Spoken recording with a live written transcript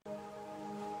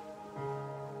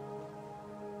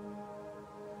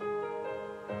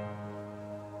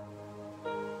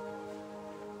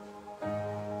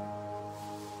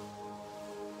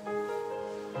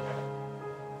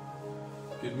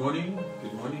morning,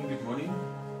 good morning, good morning.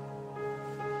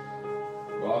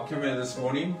 Welcome here this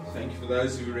morning. Thank you for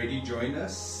those who already joined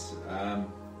us.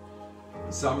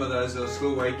 Some of those are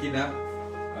still waking up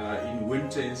in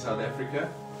winter in South Africa.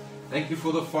 Thank you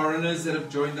for the foreigners that have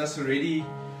joined us already.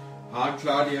 Hi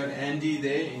Claudia and Andy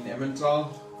there in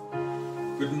Emmental.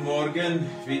 Guten Morgen,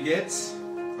 wie geht's?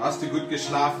 Hast du gut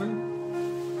geschlafen?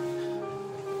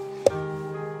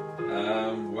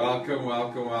 Welcome.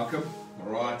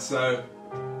 Alright, so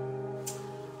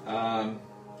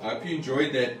I hope you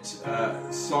enjoyed that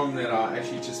song that I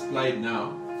actually just played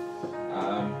now.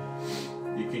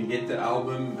 You can get the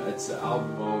album, it's the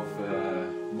album of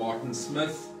Martin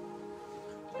Smith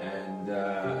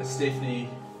and Stephanie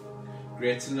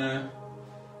Gretzener.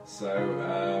 So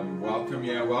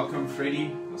welcome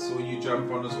Freddie. I saw you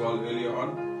jump on as well earlier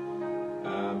on.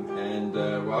 And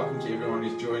welcome to everyone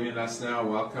who's joining us now.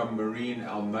 Welcome Marine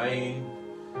Almain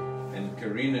and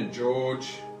Karina and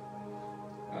George.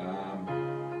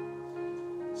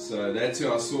 So that's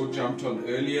who I saw jumped on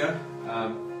earlier.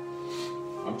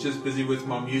 I'm just busy with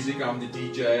my music. I'm the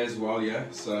DJ as well, yeah.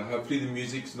 So hopefully the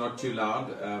music's not too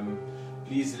loud.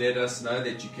 Please let us know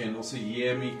that you can also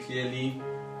hear me clearly.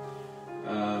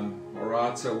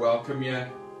 Alright, so welcome here.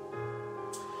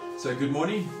 So good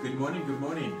morning.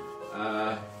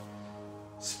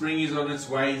 Spring is on its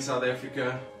way in South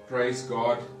Africa. Praise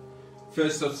God.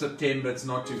 1st of September, it's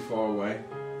not too far away.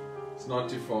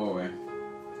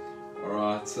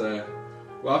 Alright, so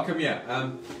welcome here.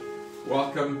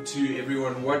 Welcome to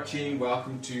everyone watching.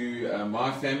 Welcome to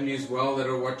my family as well that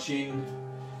are watching.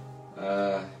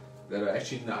 That are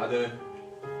actually in the other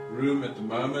room at the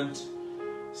moment.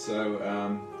 So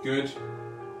good.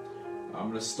 I'm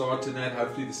going to start in that.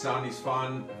 Hopefully the sound is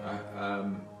fine.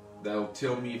 They'll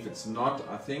tell me if it's not,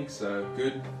 I think. So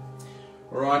good.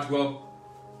 Alright, well,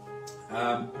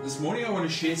 this morning I want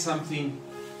to share something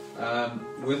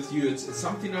with you. It's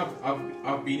something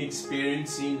I've been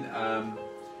experiencing,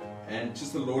 and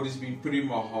just the Lord has been putting in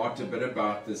my heart a bit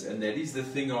about this, and that is the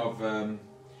thing of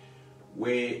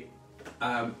where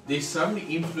there's so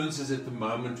many influences at the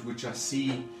moment which I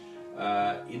see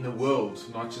in the world,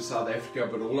 not just South Africa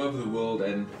but all over the world,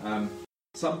 and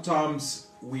sometimes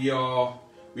we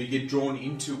get drawn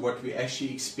into what we're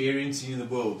actually experiencing in the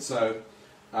world. So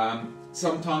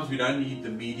sometimes we don't need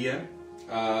the media.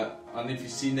 I don't know if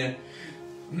you've seen that.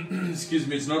 Excuse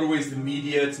me. It's not always the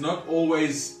media. It's not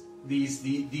always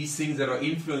these things that are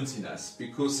influencing us,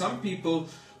 because some people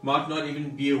might not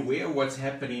even be aware of what's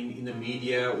happening in the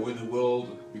media or in the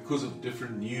world because of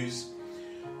different news.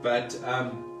 But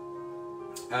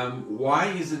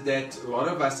why is it that a lot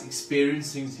of us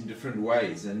experience things in different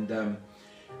ways? And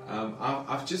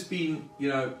I've just been,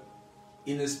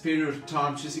 in this period of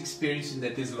time, just experiencing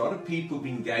that there's a lot of people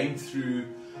been going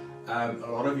through a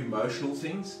lot of emotional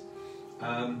things,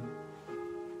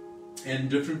 and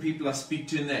different people I speak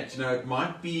to in that. It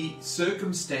might be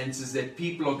circumstances that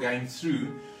people are going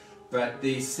through, but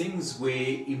there's things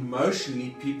where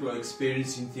emotionally people are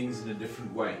experiencing things in a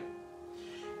different way.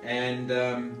 And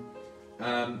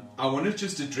I want to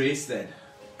just address that.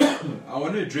 I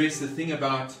want to address the thing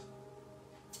about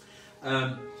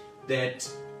that,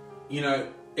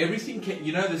 everything can,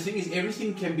 the thing is,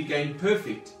 everything can be going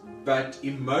perfect, but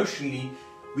emotionally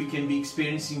we can be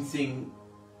experiencing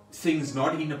things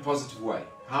not in a positive way.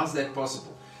 How's that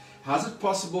possible? How's it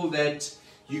possible that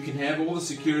you can have all the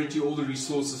security, all the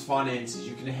resources, finances,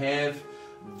 you can have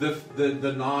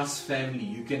the nice family,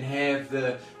 you can have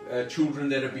the children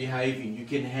that are behaving, you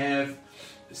can have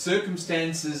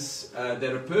circumstances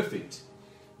that are perfect,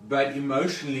 but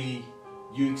emotionally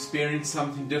you experience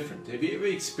something different? Have you ever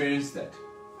experienced that?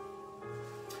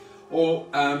 Or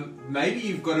maybe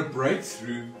you've got a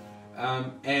breakthrough,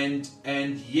 and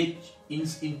yet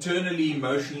internally,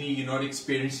 emotionally, you're not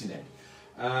experiencing that.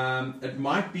 It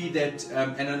might be that,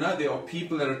 and I know there are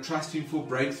people that are trusting for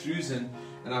breakthroughs, and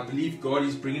I believe God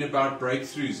is bringing about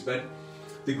breakthroughs. But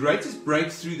the greatest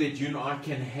breakthrough that you and I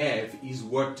can have is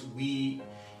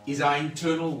our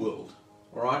internal world.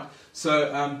 All right.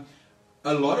 So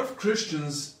a lot of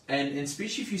Christians, and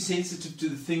especially if you're sensitive to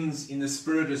the things in the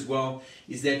spirit as well,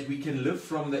 is that we can live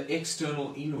from the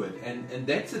external inward, and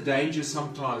that's a danger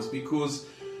sometimes, because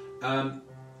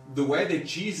the way that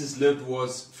Jesus lived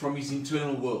was from his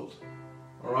internal world.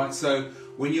 All right. So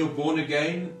when you're born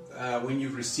again, when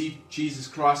you've received Jesus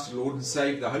Christ, Lord and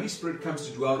Savior, the Holy Spirit comes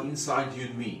to dwell inside you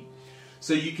and me.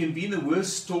 So you can be in the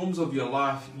worst storms of your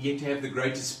life, yet have the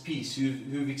greatest peace.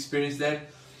 Who've experienced that?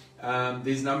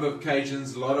 There's a number of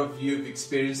occasions, a lot of you have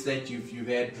experienced that. You've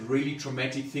had really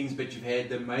traumatic things, but you've had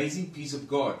the amazing peace of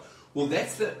God. Well,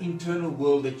 that's the internal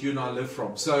world that you and I live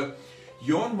from. So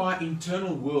your and my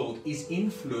internal world is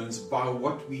influenced by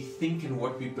what we think and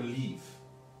what we believe.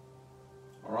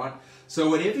 Alright? So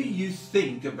whatever you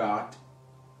think about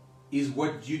is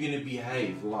what you're going to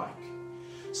behave like.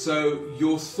 So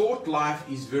your thought life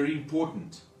is very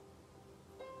important.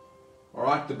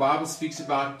 Alright? The Bible speaks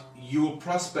about you will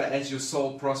prosper as your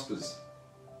soul prospers.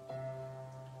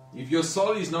 If your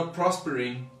soul is not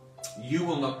prospering, you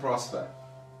will not prosper.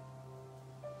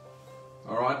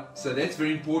 Alright? So that's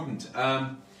very important.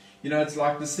 It's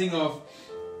like this thing of,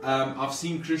 I've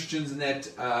seen Christians that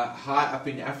high up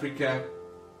in Africa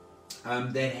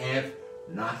that have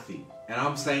nothing. And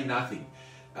I'm saying nothing.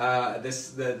 A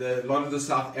lot of the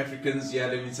South Africans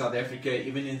live in South Africa,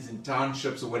 even in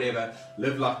townships or whatever,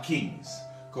 live like kings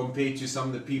compared to some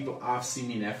of the people I've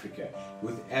seen in Africa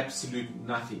with absolute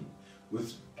nothing,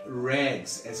 with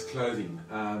rags as clothing.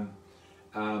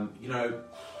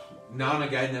 Now and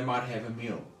again they might have a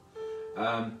meal.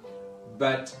 And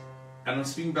I'm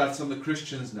speaking about some of the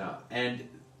Christians now, and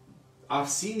I've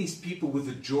seen these people with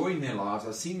a joy in their lives.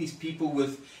 I've seen these people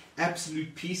with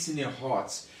absolute peace in their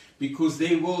hearts, because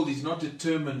their world is not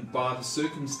determined by the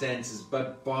circumstances,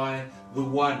 but by the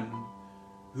one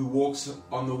who walks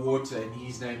on the water, and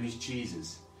his name is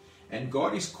Jesus. And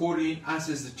God is calling us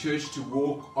as the church to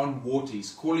walk on water.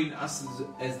 He's calling us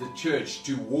as the church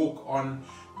to walk on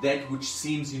that which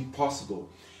seems impossible.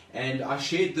 And I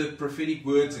shared the prophetic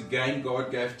words again God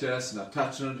gave to us, and I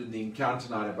touched on it in the encounter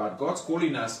tonight about God's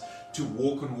calling us to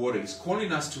walk on water. He's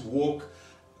calling us to walk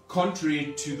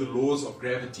contrary to the laws of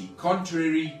gravity,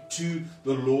 contrary to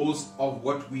the laws of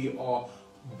what we are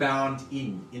bound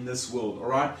in this world. All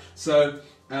right. So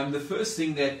the first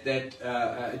thing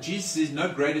that Jesus says,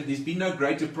 there's been no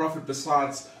greater prophet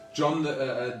besides John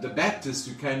the Baptist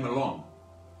who came along.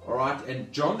 All right.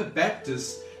 And John the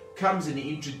Baptist comes and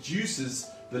he introduces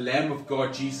the Lamb of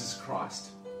God, Jesus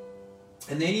Christ.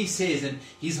 And then he says, and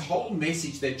his whole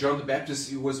message that John the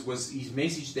Baptist was his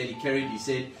message that he carried, he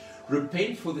said,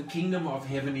 repent, for the kingdom of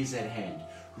heaven is at hand.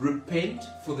 Repent,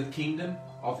 for the kingdom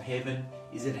of heaven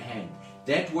is at hand.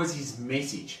 That was his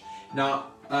message. Now,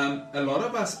 a lot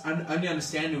of us only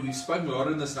understand, and we've spoken a lot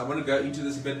on this, and I want to go into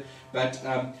this a bit, but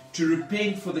to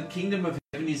repent, for the kingdom of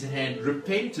heaven is at hand.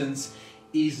 Repentance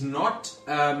is not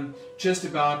just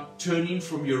about turning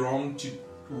from your wrong to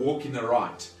walk in the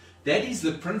right. That is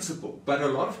the principle. But a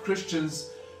lot of Christians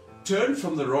turn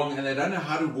from the wrong and they don't know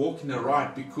how to walk in the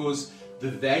right, because the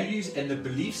values and the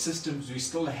belief systems we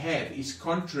still have is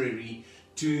contrary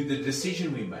to the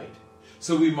decision we made.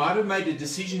 So we might have made a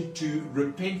decision to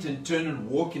repent and turn and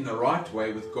walk in the right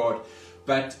way with God,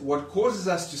 but what causes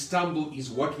us to stumble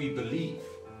is what we believe.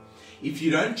 If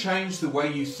you don't change the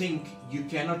way you think, you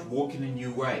cannot walk in a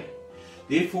new way.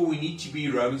 Therefore, we need to be,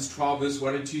 Romans 12 verse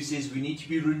 1 and 2 says, we need to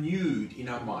be renewed in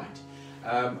our mind.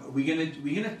 We're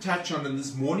gonna touch on it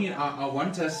this morning. I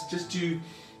want us just to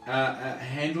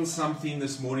handle something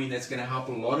this morning that's going to help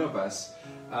a lot of us,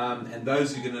 and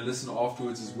those who are going to listen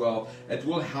afterwards as well. It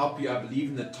will help you, I believe,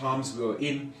 in the times we are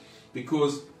in,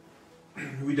 because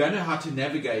we don't know how to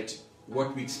navigate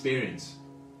what we experience.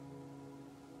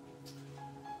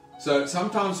 So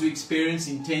sometimes we experience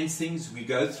intense things, we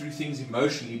go through things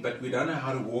emotionally, but we don't know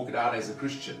how to walk it out as a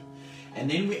Christian. And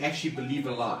then we actually believe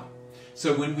a lie.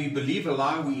 So when we believe a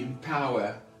lie, we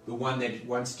empower the one that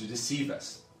wants to deceive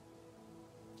us.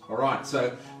 Alright,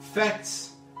 so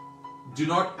facts do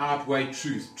not outweigh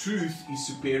truth. Truth is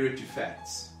superior to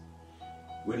facts.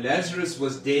 When Lazarus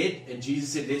was dead, and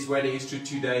Jesus said, let's wait an extra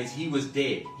 2 days, he was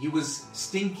dead. He was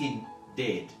stinking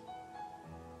dead.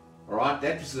 Alright,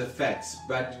 that was the facts.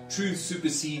 But truth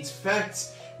supersedes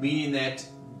facts, meaning that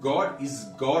God is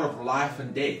God of life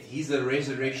and death. He's the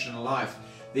resurrection of life.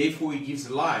 Therefore, He gives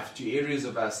life to areas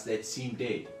of us that seem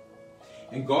dead.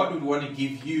 And God would want to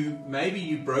give you, maybe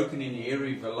you're broken in the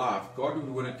area of your life, God would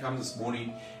want to come this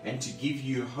morning and to give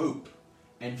you hope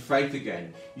and faith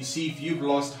again. You see, if you've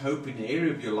lost hope in the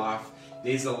area of your life,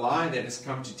 there's a lie that has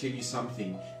come to tell you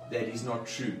something that is not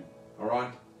true.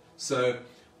 Alright? So,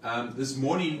 this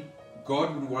morning,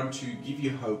 God would want to give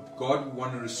you hope. God would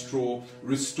want to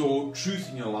restore truth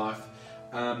in your life,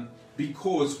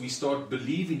 because we start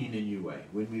believing in a new way.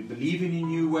 When we believe in a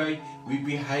new way, we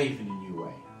behave in a new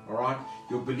way. Alright?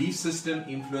 Your belief system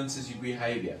influences your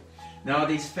behavior. Now,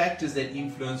 there's factors that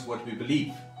influence what we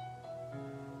believe.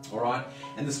 Alright?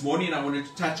 And this morning I wanted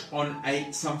to touch on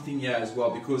something here as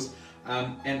well, because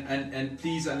and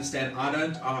please understand, I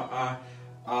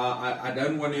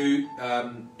don't want to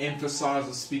emphasize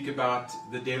or speak about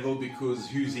the devil, because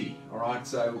who's he? Alright,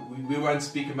 so we won't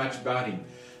speak much about him.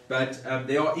 but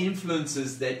there are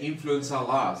influences that influence our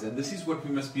lives, and this is what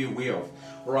we must be aware of.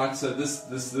 All right, so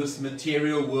this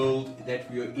material world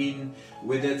that we are in,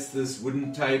 whether it's this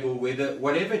wooden table,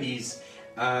 whatever it is,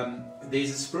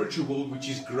 there's a spiritual world which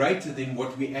is greater than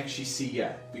what we actually see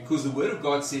here, because the Word of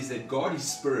God says that God is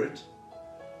spirit,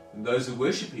 and those who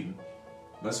worship Him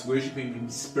must worship Him in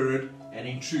spirit and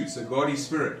in truth. So God is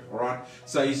spirit, all right.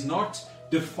 So He's not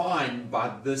defined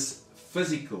by this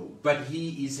physical, but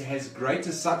He has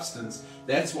greater substance.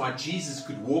 That's why Jesus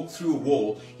could walk through a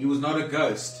wall. He was not a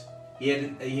ghost. He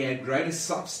had greater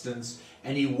substance,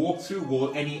 and He walked through a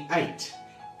wall, and He ate,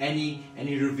 and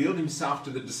he revealed Himself to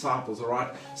the disciples. All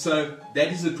right. So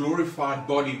that is a glorified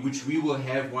body which we will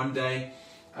have one day.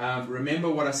 Remember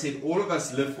what I said. All of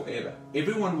us live forever.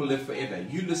 Everyone will live forever.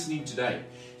 You listening today,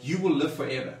 you will live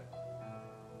forever.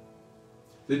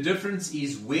 The difference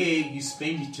is where you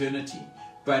spend eternity.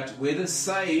 But whether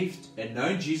saved and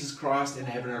knowing Jesus Christ and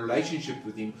having a relationship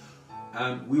with Him,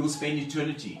 we will spend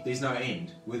eternity. There's no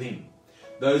end with Him.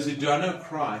 Those who don't know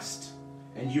Christ,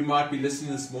 and you might be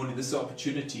listening this morning, this is an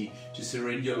opportunity to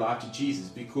surrender your life to Jesus,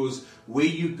 because where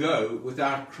you go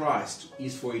without Christ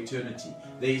is for eternity.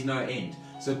 There is no end.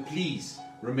 So please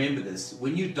remember this.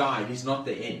 When you die, it is not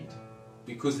the end,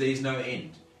 because there is no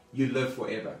end. You live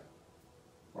forever.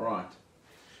 All right.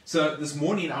 So this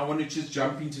morning I want to just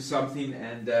jump into something,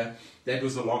 and that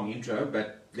was a long intro,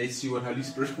 but let's see what Holy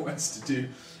Spirit wants to do.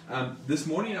 This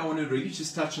morning I want to really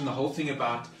just touch on the whole thing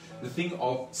about the thing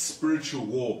of spiritual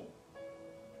war.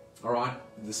 All right,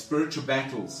 the spiritual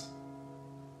battles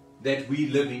that we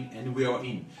live in and we are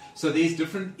in. So there's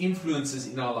different influences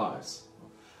in our lives.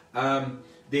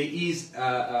 There is,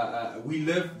 we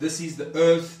live, this is the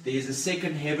earth, there's a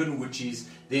second heaven, which is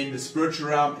then the spiritual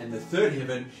realm, and the third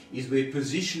heaven is where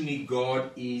positionally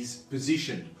God is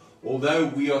positioned. Although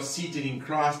we are seated in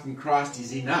Christ and Christ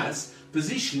is in us,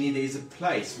 positionally there's a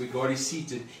place where God is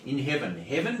seated in heaven.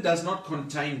 Heaven does not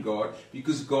contain God,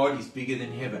 because God is bigger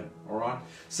than heaven. All right.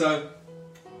 So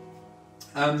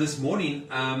this morning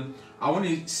I want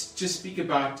to just speak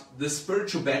about the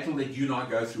spiritual battle that you and I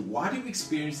go through. Why do we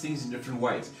experience things in different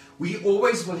ways? We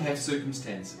always will have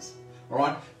circumstances. All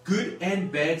right. Good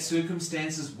and bad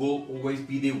circumstances will always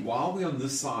be there while we're on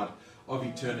this side of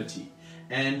eternity.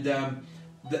 And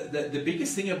the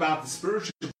biggest thing about the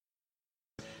spiritual,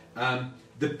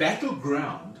 the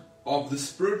battleground of the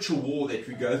spiritual war that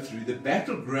we go through, the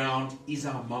battleground is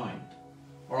our mind.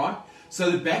 All right. So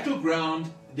the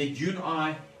battleground that you and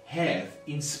I have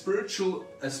in a spiritual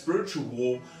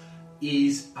war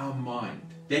is our mind.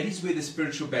 That is where the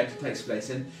spiritual battle takes place.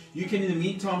 And you can in the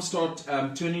meantime start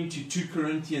turning to 2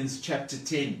 Corinthians chapter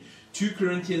 10. 2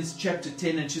 Corinthians chapter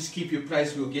 10, and just keep your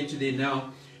place. We'll get to there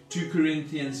now. 2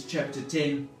 Corinthians chapter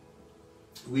 10.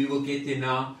 We will get there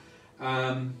now.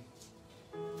 I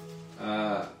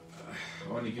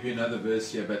want to give you another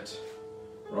verse here, but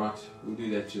right, we'll do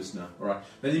that just now. All right.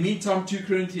 But in the meantime, 2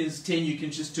 Corinthians 10, you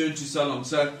can just turn to so long.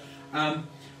 So,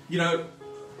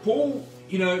 Paul,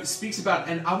 speaks about,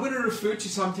 and I'm going to refer to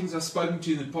some things I've spoken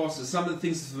to in the past. So some of the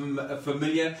things are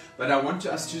familiar, but I want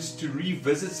us just to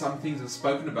revisit some things I've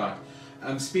spoken about,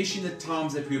 especially in the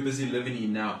times that we're busy living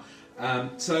in now.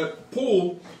 So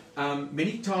Paul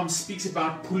many times speaks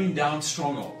about pulling down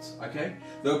strongholds. Okay,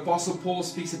 the Apostle Paul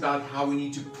speaks about how we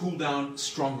need to pull down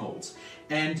strongholds,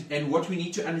 and what we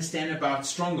need to understand about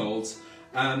strongholds.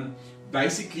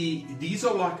 Basically, these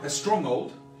are like a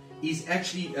stronghold. Is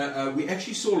actually we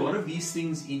actually saw a lot of these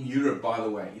things in Europe, by the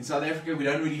way. In South Africa, we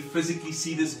don't really physically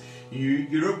see this. In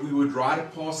Europe, we would ride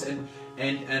it past, and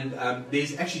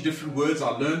there's actually different words I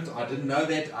learned. I didn't know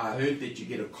that. I heard that you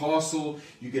get a castle,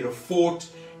 you get a fort,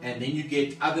 and then you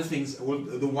get other things. Well,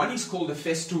 the one is called a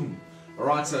Festung. All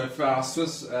right, so for our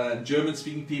Swiss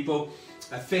German-speaking people,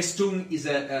 a Festung is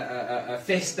a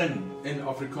Festen in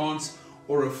Afrikaans,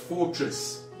 or a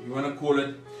fortress, you want to call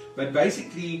it. But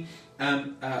basically,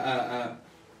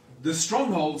 the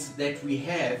strongholds that we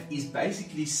have is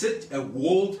basically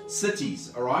walled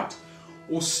cities, all right,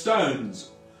 or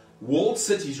stones. Walled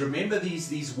cities. Remember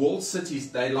these walled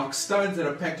cities, they're like stones that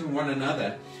are packed on one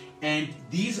another, and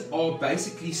these are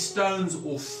basically stones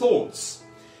or thoughts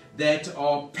that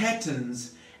are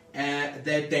patterns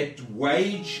that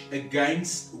wage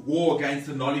war against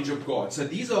the knowledge of God. So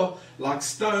these are like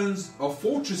stones or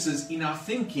fortresses in our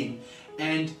thinking,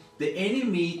 and the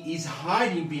enemy is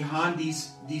hiding behind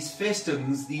these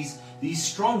festings, these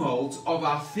strongholds of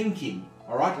our thinking.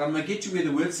 All right, I'm going to get you where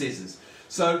the word says this.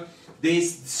 So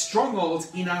there's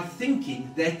strongholds in our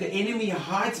thinking that the enemy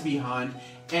hides behind,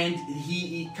 and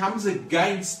he comes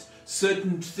against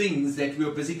certain things that we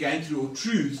are busy going through, or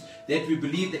truths that we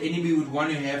believe the enemy would want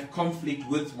to have conflict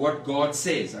with what God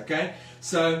says. Okay,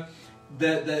 so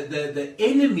the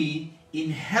enemy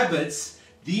inhabits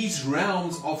these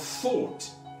realms of thought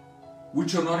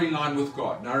which are not in line with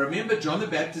God. Now remember, John the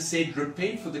Baptist said,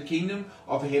 repent, for the kingdom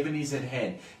of heaven is at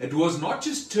hand. It was not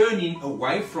just turning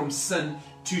away from sin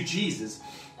to Jesus.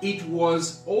 It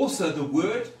was also the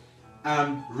word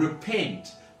repent.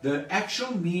 The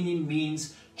actual meaning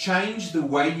means change the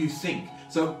way you think.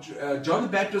 So John the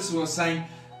Baptist was saying,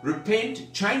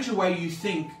 repent, change the way you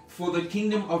think, for the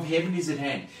kingdom of heaven is at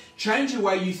hand. Change the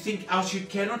way you think, else you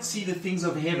cannot see the things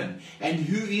of heaven. And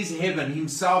who is heaven?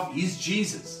 Himself is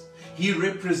Jesus. He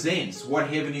represents what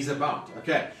heaven is about.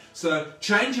 Okay, so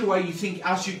change the way you think,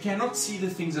 else you cannot see the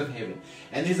things of heaven.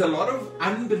 And there's a lot of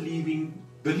unbelieving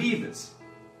believers,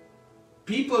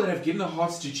 people that have given their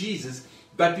hearts to Jesus,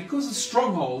 but because of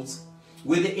strongholds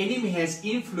where the enemy has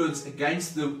influence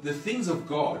against the things of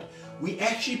God, we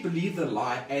actually believe the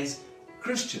lie as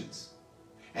Christians.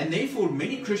 And therefore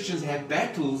many Christians have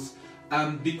battles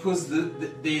because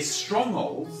there's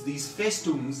strongholds, these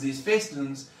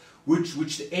festons,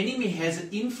 which the enemy has an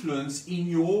influence in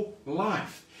your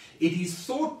life. It is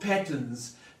thought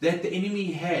patterns that the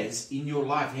enemy has in your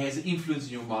life, has an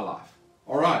influence in my life.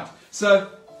 Alright, so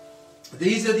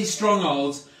these are the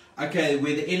strongholds, okay,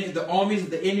 where the armies of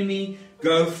the enemy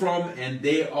go from, and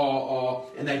they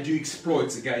and they do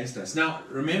exploits against us. Now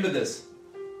remember this,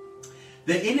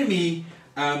 the enemy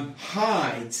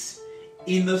hides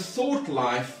in the thought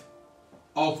life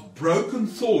of broken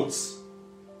thoughts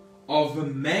of a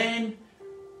man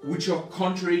which are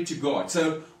contrary to God.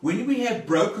 So when we have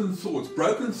broken thoughts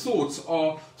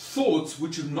are thoughts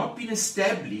which have not been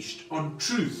established on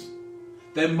truth.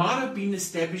 They might have been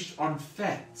established on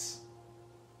facts.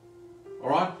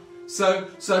 Alright? So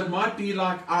it might be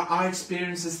like, I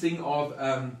experienced this thing of,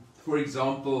 for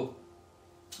example,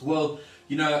 well,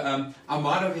 you know, I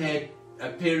might have had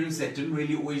parents that didn't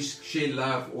really always share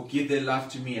love or give their love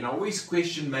to me. And I always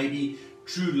question maybe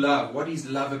true love. What is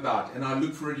love about? And I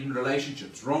look for it in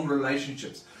relationships, wrong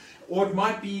relationships. Or it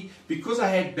might be because I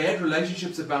had bad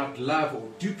relationships about love, or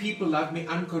do people love me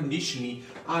unconditionally?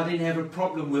 I then have a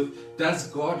problem with, does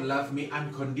God love me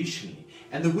unconditionally?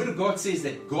 And the Word of God says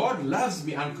that God loves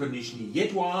me unconditionally.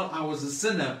 Yet while I was a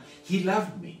sinner, He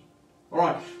loved me.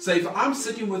 Alright, so if I'm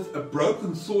sitting with a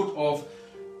broken thought of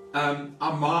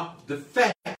the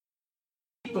fact that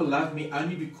people love me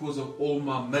only because of all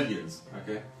my millions,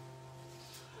 okay?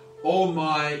 All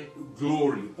my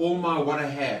glory, all my what I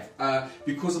have,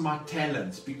 because of my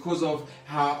talents, because of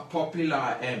how popular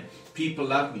I am, people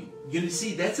love me. You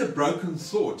see, that's a broken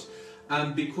thought,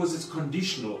 because it's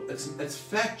conditional. It's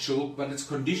factual, but it's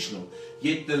conditional.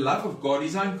 Yet the love of God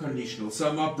is unconditional.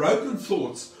 So my broken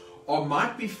thoughts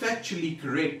might be factually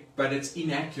correct, but it's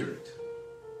inaccurate.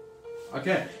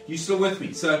 Okay, you still with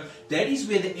me? So that is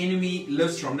where the enemy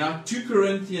lives from. Now 2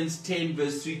 Corinthians 10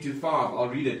 verse 3 to 5, I'll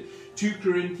read it. 2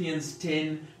 Corinthians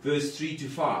 10 verse 3 to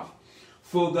 5.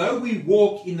 For though we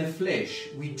walk in the flesh,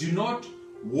 we do not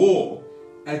war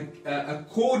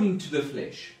according to the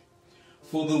flesh.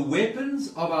 For the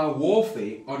weapons of our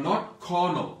warfare are not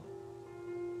carnal,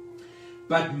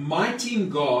 but mighty in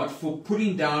God for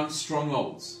putting down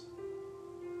strongholds.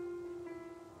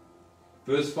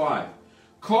 Verse 5.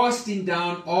 Casting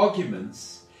down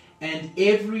arguments and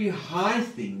every high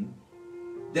thing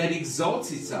that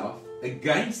exalts itself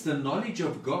against the knowledge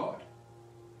of God,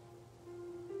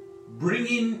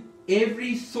 bringing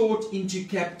every thought into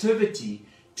captivity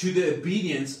to the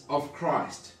obedience of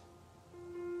Christ.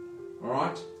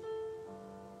 Alright?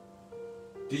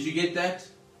 Did you get that?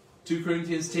 2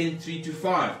 Corinthians 10, 3 to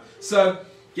 5. So,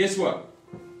 guess what?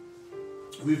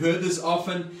 We've heard this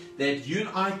often, that you and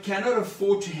I cannot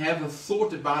afford to have a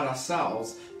thought about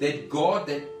ourselves that God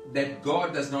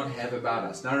does not have about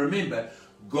us. Now remember,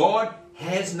 God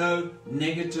has no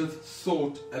negative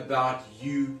thought about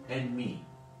you and me.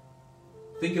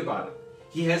 Think about it.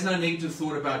 He has no negative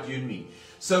thought about you and me.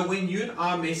 So when you and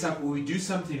I mess up or we do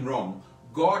something wrong,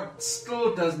 God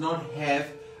still does not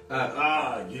have,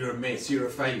 you're a mess, you're a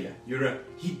failure.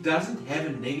 He doesn't have a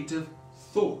negative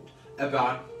thought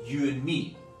about you and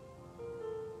me.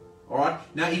 Alright?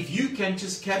 Now if you can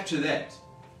just capture that,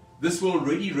 this will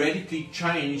already radically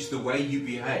change the way you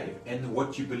behave and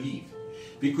what you believe.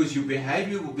 Because your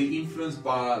behavior will be influenced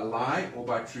by a lie or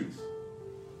by truth.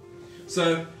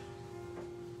 So,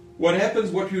 what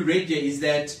happens, what we read here, is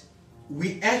that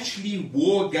we actually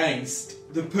war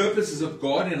against the purposes of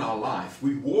God in our life.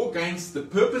 We war against the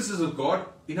purposes of God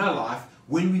in our life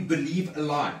when we believe a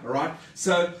lie. Alright?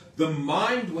 So, the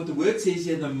mind, what the word says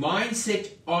here, the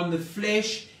mindset on the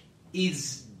flesh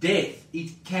is death.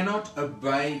 It cannot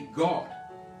obey God.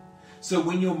 So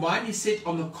when your mind is set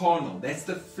on the carnal, that's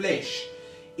the flesh,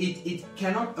 it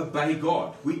cannot obey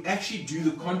God. We actually do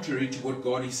the contrary to what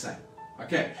God is saying.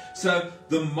 Okay, so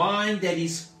the mind that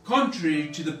is contrary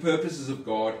to the purposes of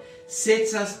God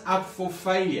sets us up for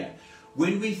failure.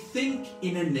 When we think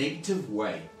in a negative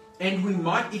way, and we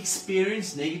might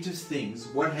experience negative things,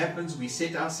 what happens? We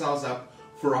set ourselves up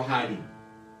for a hiding.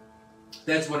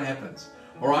 That's what happens.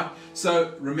 Alright?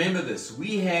 So remember this.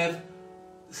 We have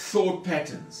thought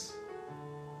patterns.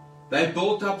 They're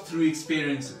built up through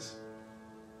experiences.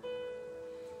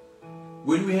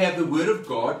 When we have the Word of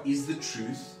God is the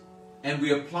truth, and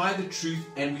we apply the truth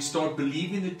and we start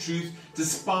believing the truth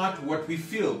despite what we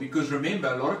feel. Because remember,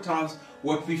 a lot of times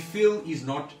what we feel is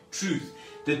not truth.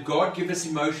 Did God give us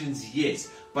emotions?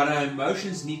 Yes. But our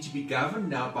emotions need to be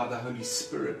governed now by the Holy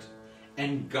Spirit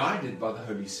and guided by the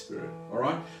Holy Spirit.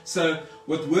 Alright? So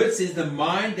what the word says, the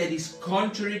mind that is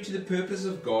contrary to the purpose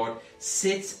of God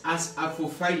sets us up for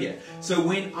failure. So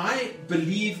when I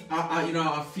believe,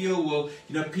 I feel, well,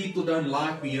 people don't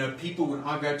like me, people, when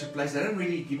I go to a place, they don't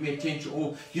really give me attention,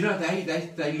 or,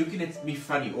 they're looking at me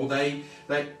funny, or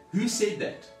who said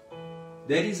that?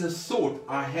 That is a thought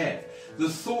I have. The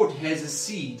thought has a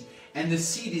seed, and the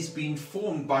seed is being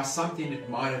formed by something that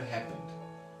might have happened.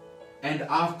 And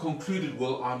I've concluded,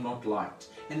 well, I'm not liked.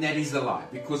 And that is a lie,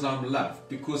 because I'm loved.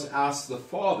 Because else the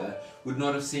Father would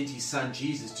not have sent His Son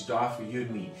Jesus to die for you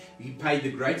and me. He paid the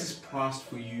greatest price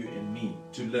for you and me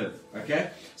to live.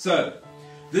 Okay? So,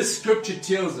 this scripture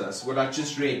tells us, what I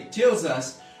just read, tells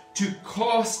us to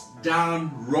cast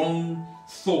down wrong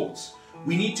thoughts.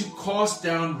 We need to cast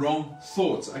down wrong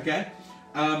thoughts. Okay?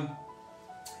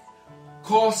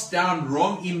 Cast down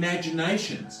wrong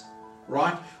imaginations.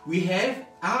 Right? We have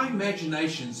our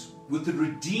imaginations with the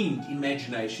redeemed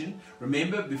imagination.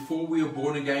 Remember, before we were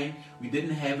born again, we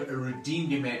didn't have a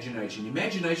redeemed imagination.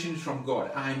 Imagination is from God,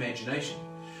 our imagination.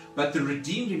 But the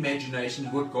redeemed imagination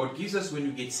is what God gives us when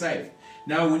we get saved.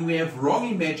 Now, when we have wrong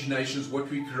imaginations, what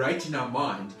we create in our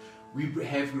mind, we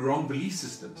have wrong belief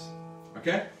systems.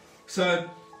 Okay? So,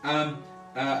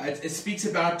 it speaks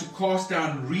about to cast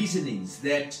down reasonings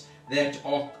that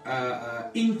are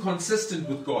inconsistent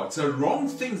with God. So wrong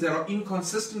things that are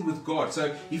inconsistent with God.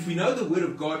 So if we know the Word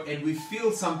of God and we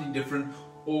feel something different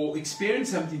or experience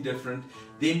something different,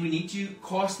 then we need to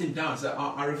cast them down. So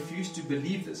I refuse to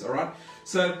believe this. All right.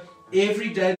 So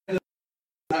every day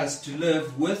us to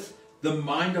live with the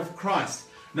mind of Christ.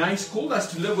 Now He's called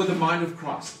us to live with the mind of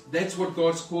Christ. That's what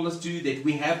God's called us to. That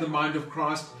we have the mind of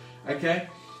Christ. Okay.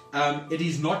 It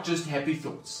is not just happy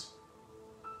thoughts.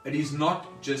 It is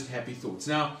not just happy thoughts.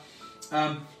 Now,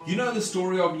 you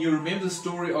remember the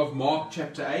story of Mark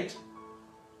chapter 8?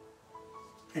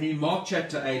 And in Mark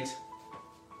chapter 8,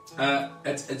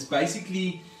 it's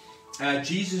basically,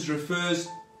 Jesus refers,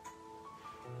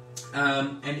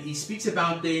 and He speaks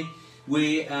about there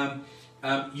where,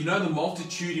 the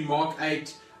multitude in Mark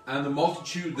 8, the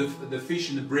multitude, the fish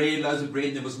and the bread, loaves of bread,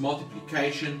 and there was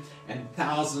multiplication, and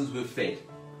thousands were fed.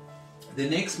 The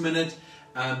next minute,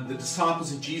 the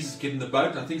disciples and Jesus get in the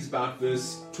boat, and I think it's about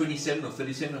verse 27 or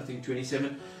 37, I think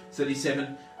 27,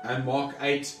 37, and Mark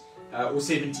 8 or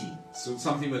 17, so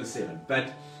something with a 7,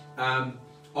 but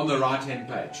on the right hand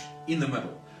page, in the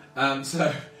middle.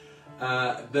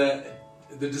 The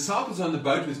disciples are on the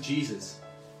boat with Jesus,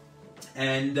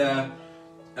 and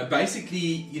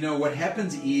basically, what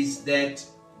happens is that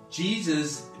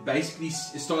Jesus basically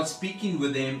starts speaking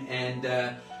with them, and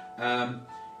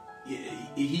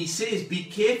He says, be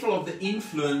careful of the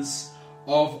influence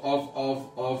of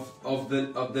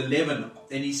the leaven.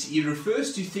 And he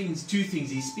refers to two things.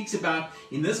 He speaks about,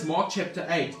 in this Mark chapter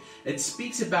 8, it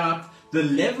speaks about the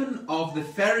leaven of the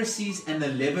Pharisees and the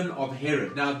leaven of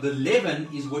Herod. Now, the leaven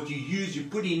is what you use, you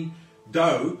put in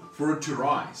dough for it to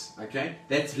rise. Okay?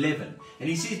 That's leaven. And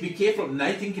he says, be careful. And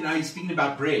they think, he's speaking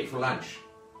about bread for lunch.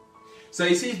 So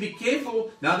he says, be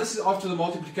careful. Now this is after the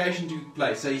multiplication took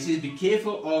place. So he says, be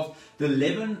careful of the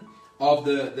leaven of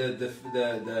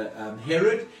the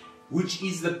Herod, which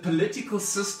is the political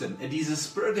system. It is a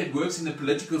spirit that works in the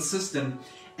political system,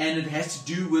 and it has to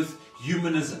do with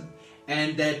humanism,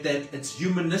 and that it's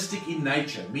humanistic in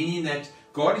nature, meaning that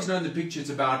God is not in the picture. It's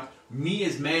about me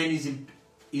as man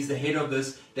is the head of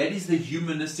this. That is the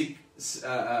humanistic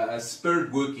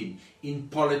spirit working in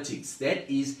politics. That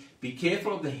is, be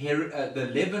careful of the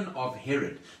leaven of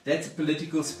Herod. That's a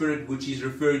political spirit which he's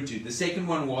referring to. The second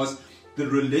one was the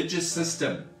religious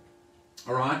system.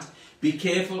 Alright? Be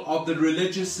careful of the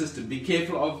religious system. Be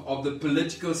careful of the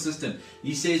political system.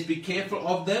 He says, be careful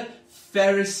of the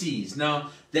Pharisees. Now,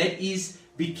 that is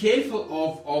be careful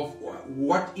of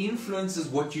what influences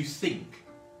what you think.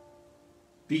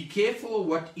 Be careful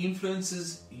what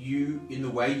influences you in the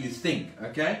way you think.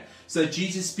 Okay? So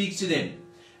Jesus speaks to them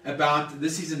about,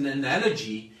 this is an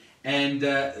analogy, and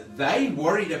they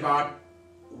worried about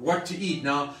what to eat.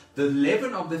 Now, the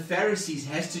leaven of the Pharisees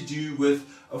has to do with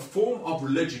a form of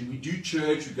religion. We do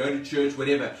church, we go to church,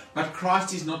 whatever. But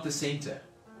Christ is not the center.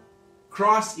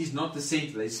 Christ is not the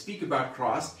center. They speak about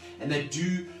Christ, and they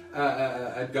do,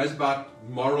 it goes about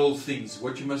moral things.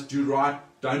 What you must do right,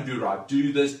 don't do right.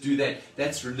 Do this, do that.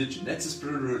 That's religion. That's the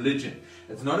spirit of religion.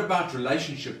 It's not about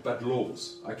relationship, but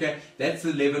laws. Okay? That's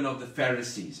the leaven of the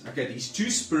Pharisees. Okay? These two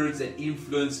spirits that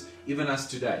influence even us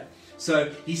today.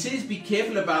 So he says, be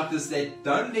careful about this, that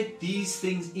don't let these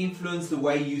things influence the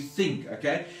way you think.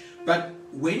 Okay? But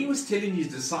when he was telling his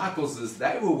disciples this,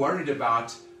 they were worried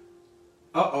about,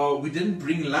 we didn't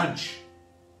bring lunch.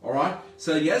 Alright?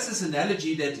 So here's this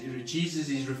analogy that Jesus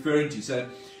is referring to.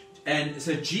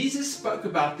 So Jesus spoke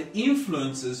about the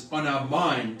influences on our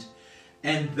mind,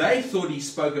 and they thought he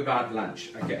spoke about lunch.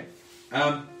 Okay.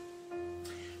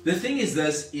 The thing is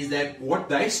this, is that what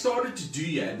they started to do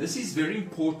here, and this is very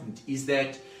important, is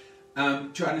that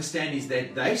to understand, is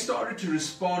that they started to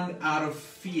respond out of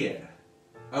fear.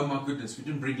 Oh my goodness, we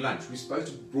didn't bring lunch. We're supposed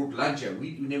to have brought lunch here.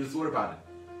 We never thought about it.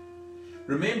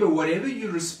 Remember, whatever you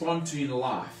respond to in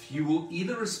life, you will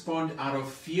either respond out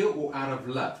of fear or out of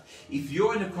love. If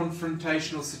you're in a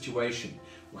confrontational situation,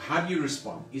 how do you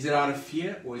respond? Is it out of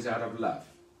fear or is it out of love?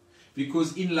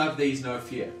 Because in love there is no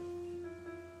fear.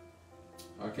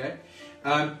 Okay?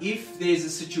 If there's a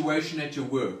situation at your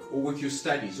work or with your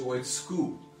studies or at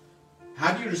school,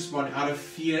 how do you respond? Out of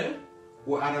fear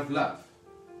or out of love?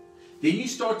 Then you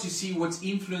start to see what's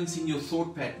influencing your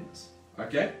thought patterns.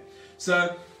 Okay?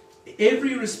 So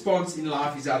every response in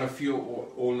life is out of fear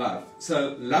or love.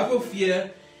 So love or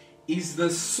fear is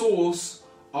the source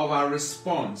of our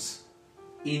response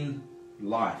in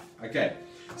life. Okay.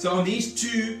 So on these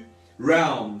two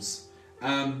realms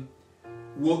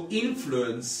will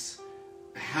influence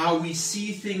how we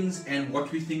see things and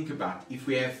what we think about. If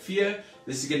we have fear,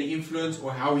 this is going to influence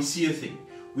or how we see a thing.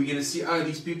 We're going to see, oh,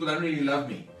 these people don't really love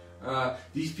me.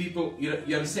 These people, you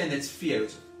understand, that's fear.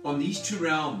 On these two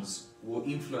realms will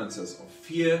influence us of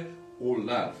fear or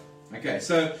love. Okay,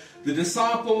 so the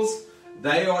disciples,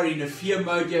 they are in a fear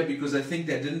mode here because they think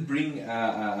they didn't bring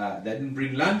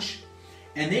lunch.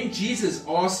 And then Jesus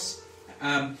asks,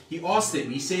 he asks them,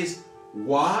 he says,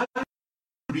 why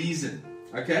reason?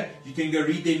 Okay, you can go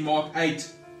read in Mark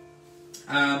 8,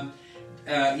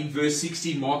 in verse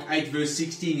 16, Mark 8 verse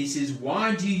 16, he says,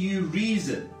 why do you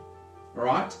reason,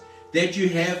 right, that you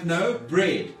have no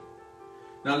bread?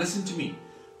 Now listen to me.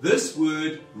 This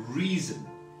word reason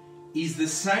is the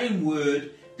same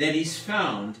word that is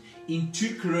found in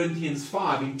 2 Corinthians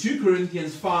 5. In 2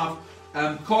 Corinthians 5,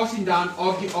 casting down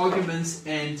arguments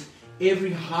and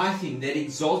every high thing that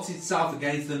exalts itself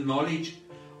against the knowledge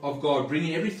of God,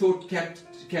 bringing every thought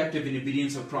captive in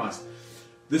obedience of Christ.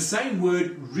 The same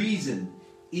word reason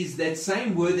is that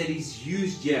same word that is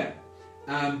used here.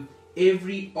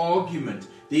 Every argument,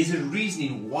 there's a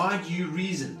reasoning. Why do you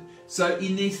reason? So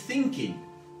in their thinking,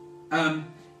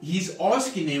 he's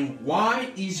asking them,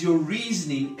 why is your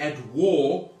reasoning at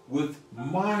war with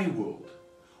my world?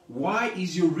 Why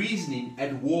is your reasoning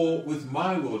at war with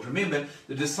my world? Remember,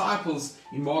 the disciples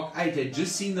in Mark 8 had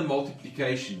just seen the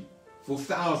multiplication for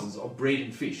thousands of bread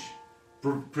and fish,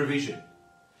 provision.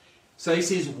 So he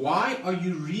says, why are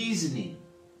you reasoning?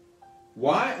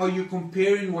 Why are you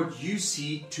comparing what you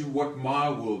see to what my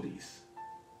world is?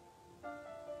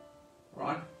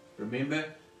 Right? Remember,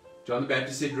 John the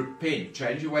Baptist said, repent,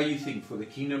 change the way you think, for the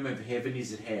kingdom of heaven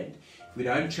is at hand. If we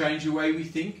don't change the way we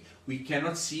think, we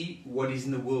cannot see what is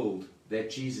in the world that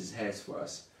Jesus has for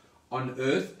us. On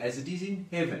earth as it is in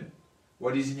heaven.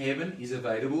 What is in heaven is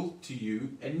available to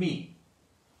you and me.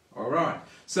 Alright,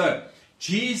 so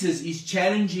Jesus is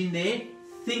challenging their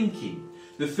thinking.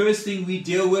 The first thing we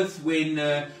deal with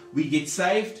when we get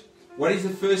saved, what is the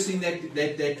first thing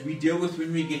that we deal with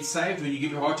when we get saved, when you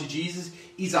give your heart to Jesus,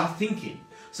 is our thinking.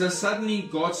 So suddenly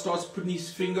God starts putting his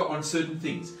finger on certain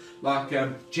things, like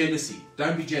jealousy.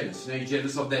 Don't be jealous. You're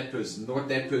jealous of that person, what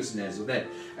that person has, or that.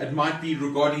 It might be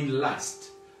regarding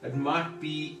lust. It might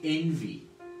be envy.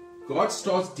 God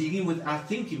starts dealing with our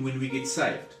thinking when we get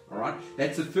saved. All right?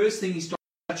 That's the first thing he starts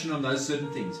touching on, those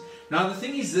certain things. Now the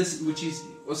thing is this, which is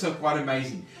also quite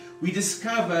amazing. We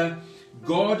discover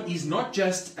God is not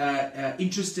just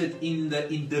interested in the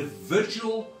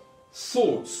individual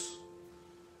thoughts,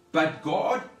 but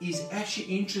God is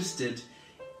actually interested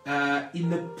in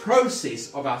the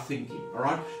process of our thinking. All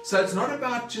right. So it's not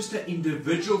about just an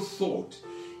individual thought.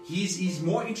 He's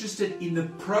more interested in the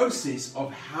process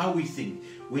of how we think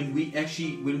when we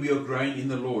are growing in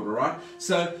the Lord. All right.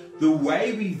 So the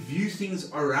way we view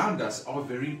things around us are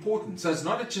very important. So it's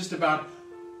not just about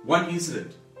one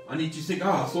incident. I need to think,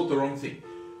 I thought the wrong thing.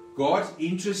 God's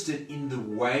interested in the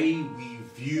way we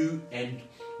view and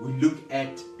we look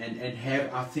at and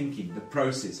have our thinking, the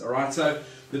process. All right. So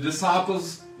the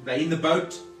disciples, they're in the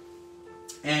boat,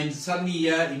 and suddenly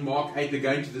here in Mark 8, they're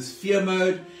going to this fear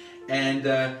mode, and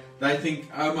they think,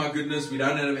 oh my goodness, we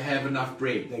don't have enough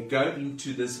bread. They go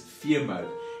into this fear mode.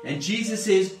 And Jesus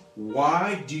says,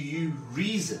 why do you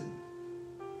reason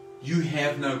you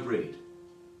have no bread?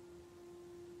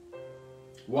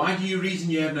 Why do you reason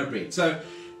you have no bread? So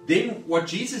then what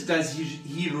Jesus does,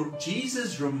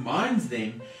 Jesus reminds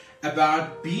them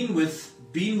about being with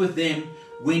them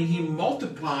when he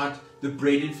multiplied the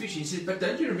bread and fish. He said, but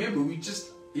don't you remember, we just,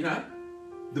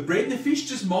 the bread and the fish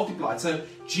just multiplied. So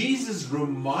Jesus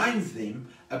reminds them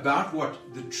about what?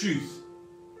 The truth.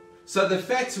 So the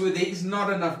facts were there is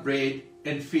not enough bread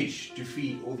and fish to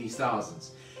feed all these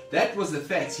thousands. That was the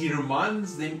facts. He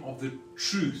reminds them of the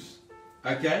truth.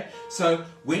 Okay? So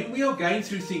when we are going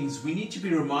through things, we need to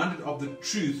be reminded of the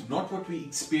truth, not what we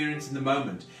experience in the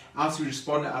moment. Else we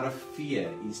respond out of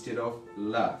fear instead of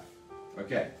love.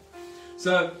 Okay?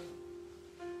 So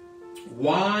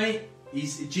why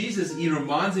is Jesus, he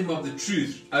reminds him of the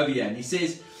truth over here, and he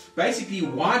says, basically,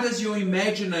 why does your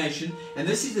imagination, and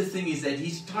this is the thing, is that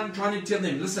he's trying to tell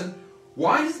them, listen,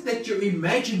 why is it that your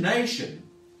imagination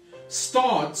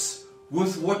starts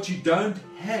with what you don't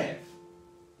have?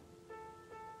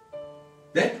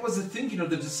 That was the thinking of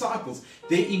the disciples.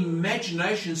 Their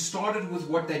imagination started with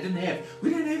what they didn't have.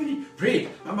 We don't have any bread.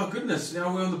 Oh my goodness,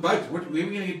 now we're on the boat. Where are we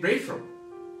going to get bread from?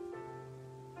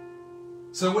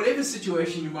 So whatever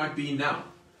situation you might be in now,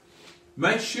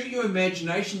 make sure your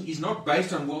imagination is not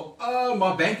based on,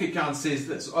 my bank account says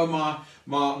this,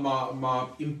 my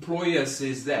employer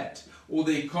says that, or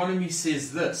the economy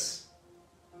says this,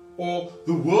 or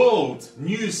the world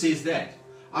news says that.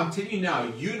 I'm telling you now,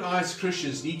 you and I as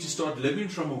Christians need to start living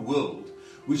from a world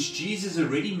which Jesus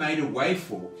already made a way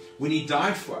for when he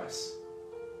died for us.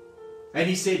 And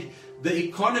he said, the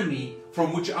economy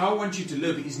from which I want you to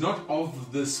live is not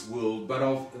of this world, but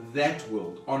of that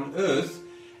world, on earth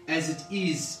as it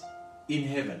is in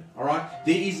heaven. All right?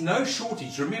 There is no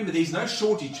shortage. Remember, there is no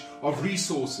shortage of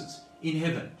resources in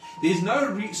heaven. There is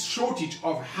no shortage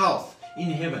of health in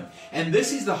heaven. And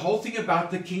this is the whole thing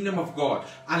about the kingdom of God.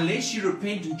 Unless you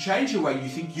repent and change the way you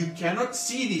think, you cannot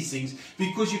see these things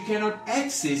because you cannot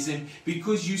access them,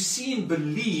 because you see and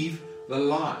believe the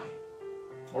lie.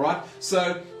 Alright?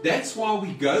 So that's why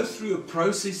we go through a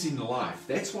process in life.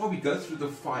 That's why we go through the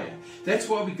fire. That's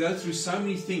why we go through so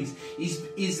many things.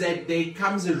 Is that there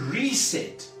comes a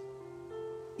reset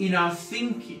in our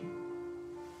thinking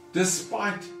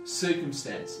despite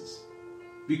circumstances.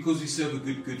 Because we serve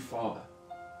a good Father.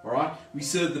 Alright? We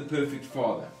serve the perfect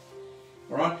Father.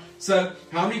 Alright? So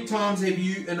how many times have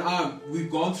you and I, we've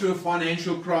gone through a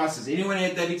financial crisis? Anyone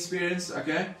had that experience?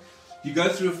 Okay? You go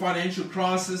through a financial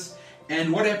crisis,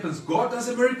 and what happens? God does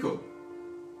a miracle.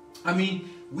 I mean,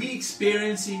 we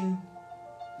experiencing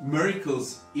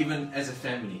miracles even as a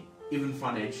family, even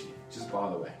financially, just by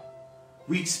the way.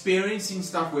 We experiencing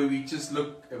stuff where we just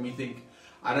look and we think,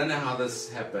 I don't know how this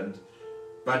happened,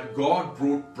 but God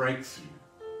brought breakthrough.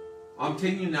 I'm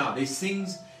telling you now, there's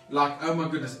things like, oh my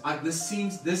goodness, this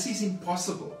is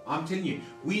impossible. I'm telling you,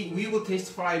 we will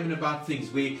testify even about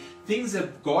things where things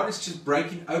that God is just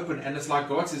breaking open, and it's like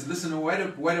God says, listen, wait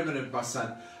a minute, my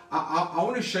son. I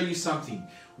want to show you something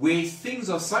where things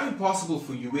are so impossible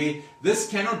for you, where this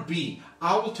cannot be.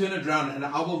 I will turn it around and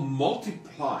I will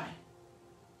multiply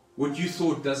what you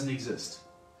thought doesn't exist.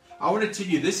 I want to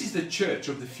tell you, this is the church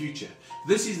of the future.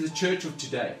 This is the church of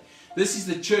today. This is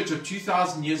the church of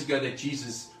 2,000 years ago that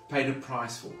Jesus paid a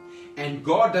price for. And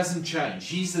God doesn't change.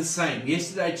 He's the same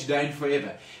yesterday, today, and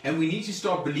forever. And we need to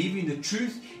start believing the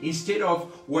truth instead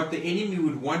of what the enemy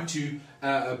would want to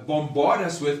bombard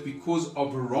us with because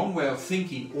of a wrong way of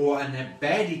thinking or a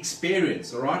bad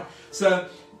experience. All right? So,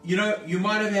 you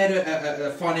might have had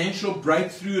a financial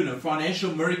breakthrough and a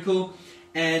financial miracle,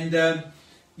 and,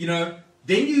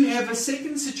 then you have a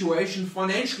second situation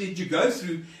financially that you go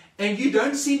through, and you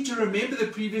don't seem to remember the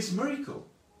previous miracle.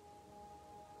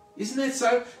 Isn't that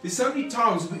so? There's so many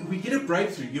times we get a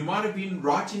breakthrough. You might have been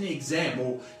writing an exam,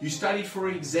 or you studied for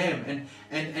an exam,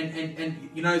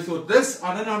 and thought, this,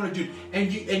 I don't know how to do it.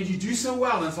 And you do so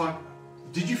well, and it's like,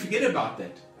 did you forget about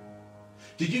that?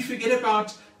 Did you forget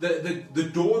about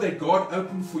the door that God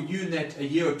opened for you in that a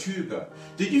year or two ago?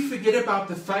 Did you forget about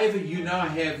the favor you now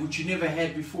have, which you never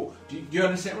had before? Do you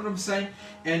understand what I'm saying?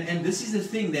 And this is the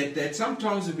thing that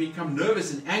sometimes we become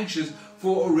nervous and anxious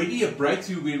for already a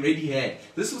breakthrough we already had.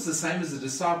 This was the same as the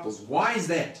disciples. Why is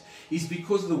that? It's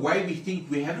because of the way we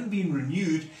think. We haven't been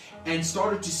renewed and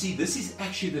started to see this is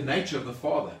actually the nature of the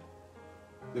Father,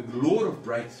 the Lord of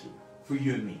breakthrough for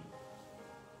you and me.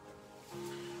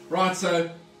 Right, so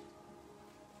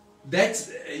that's,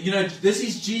 this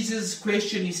is Jesus'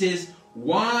 question. He says,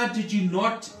 why did you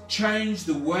not change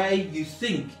the way you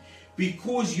think?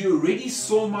 Because you already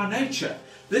saw my nature.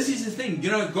 This is the thing,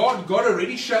 God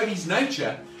already showed his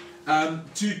nature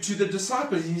to the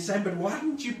disciples. And he's saying, but why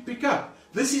didn't you pick up?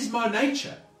 This is my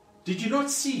nature. Did you not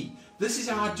see? This is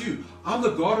how I do. I'm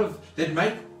the God that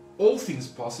make all things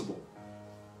possible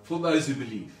for those who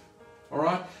believe.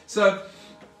 Alright? So,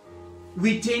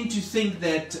 we tend to think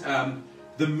that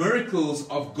the miracles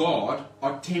of God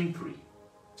are temporary.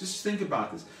 Just think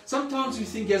about this. Sometimes we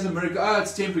think as a miracle,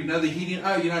 it's temporary. No, the healing,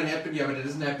 it happened yet, but it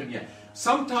doesn't happen yet.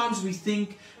 Sometimes we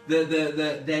think that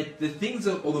the things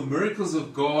or the miracles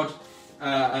of God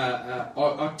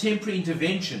are temporary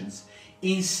interventions,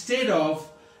 instead of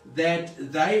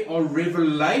that they are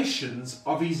revelations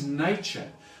of his nature.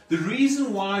 The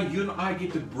reason why you and I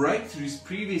get the breakthroughs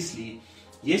previously,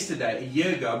 yesterday, a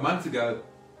year ago, a month ago,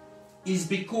 is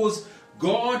because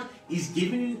God is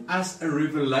giving us a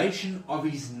revelation of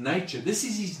his nature. This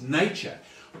is his nature.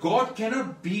 God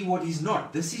cannot be what he's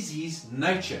not. This is his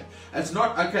nature. It's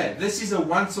not, okay, this is a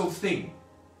once-off thing.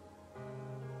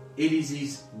 It is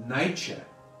his nature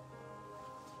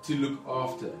to look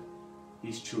after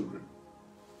his children.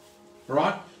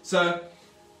 Right? So,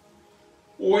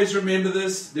 always remember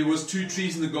this. There was 2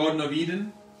 trees in the Garden of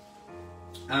Eden.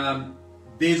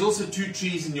 There's also 2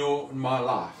 trees in my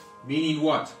life. Meaning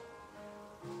what?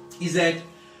 Is that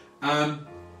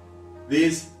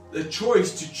there's a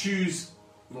choice to choose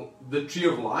the tree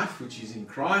of life, which is in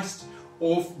Christ,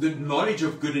 or the knowledge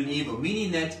of good and evil.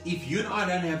 Meaning that if you and I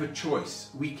don't have a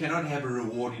choice, we cannot have a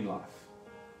reward in life.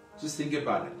 Just think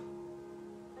about it.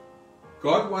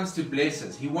 God wants to bless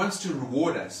us. He wants to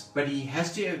reward us. But he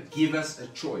has to give us a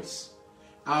choice.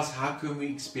 Else, how can we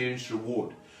experience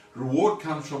reward? Reward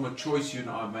comes from a choice you and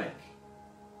I make.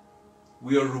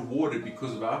 We are rewarded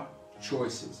because of our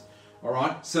choices.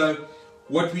 Alright? So,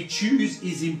 what we choose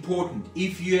is important.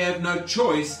 If you have no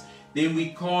choice, then we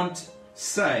can't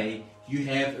say you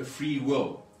have a free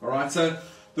will. Alright? So,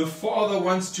 the Father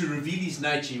wants to reveal his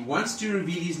nature. He wants to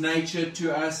reveal his nature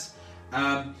to us.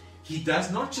 He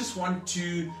does not just want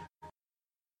to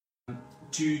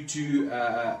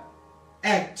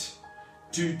act,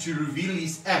 to reveal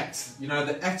his acts,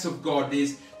 the acts of God.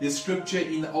 There's scripture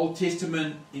in the Old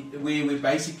Testament where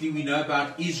basically we know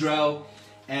about Israel,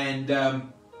 and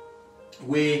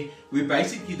where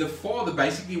basically the Father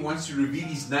basically wants to reveal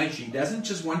his nature. He doesn't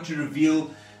just want to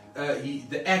reveal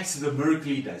the acts of the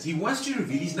miracle he does. He wants to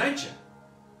reveal his nature.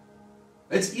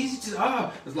 It's easy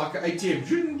to, it's like an ATM.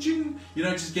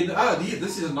 Just getting,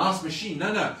 this is a nice machine.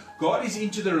 No. God is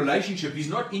into the relationship. He's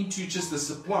not into just the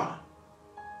supply.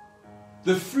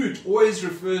 The fruit always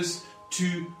refers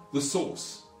to the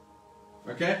source.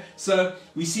 Okay? So,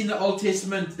 we see in the Old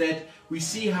Testament that we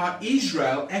see how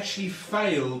Israel actually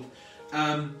failed.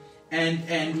 And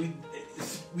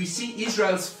we see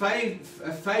Israel's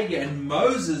failure and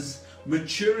Moses'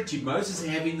 maturity. Moses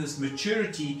having this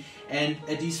maturity, and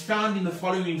it is found in the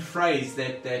following phrase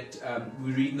that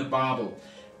we read in the Bible.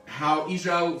 How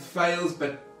Israel fails,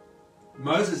 but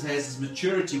Moses has his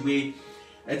maturity, where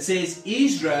it says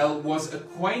Israel was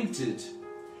acquainted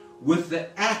with the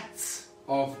acts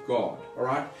of God. All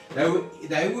right, they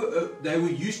were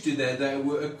used to that. They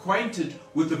were acquainted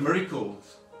with the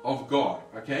miracles of God.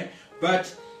 Okay,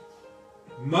 but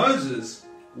Moses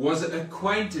was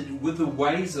acquainted with the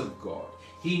ways of God.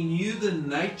 He knew the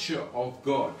nature of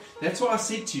God. That's why I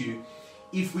said to you,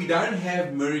 if we don't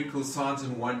have miracles, signs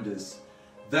and wonders,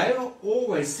 they are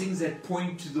always things that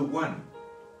point to the one.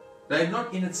 They're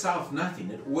not in itself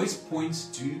nothing. It always points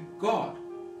to God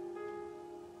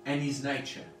and his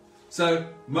nature. So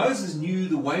Moses knew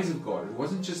the ways of God. It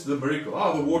wasn't just the miracle.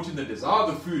 The water in the desert.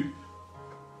 The food.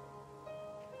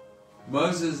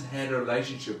 Moses had a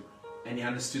relationship, and he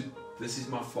understood, this is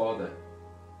my Father.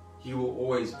 He will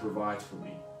always provide for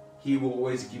me. He will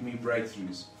always give me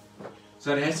breakthroughs.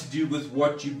 So it has to do with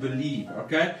what you believe.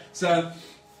 Okay? So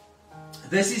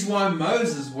this is why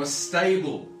Moses was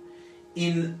stable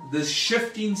in the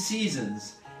shifting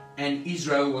seasons and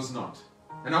Israel was not.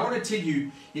 And I want to tell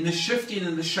you, in the shifting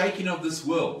and the shaking of this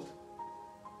world,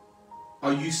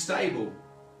 are you stable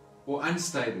or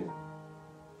unstable.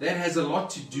 That has a lot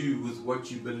to do with what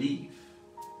you believe.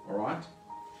 Alright?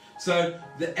 So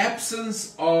the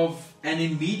absence of an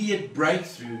immediate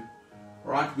breakthrough,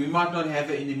 right? We might not have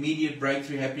an immediate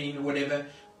breakthrough happening or whatever,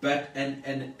 but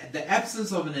and the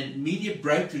absence of an immediate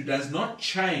breakthrough does not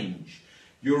change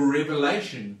your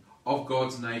revelation of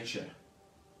God's nature.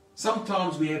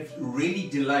 Sometimes we have really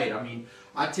delayed. I mean,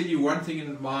 I tell you one thing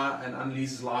in my and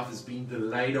Annelise's life has been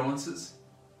delayed answers.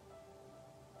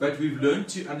 But we've learned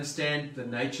to understand the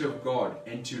nature of God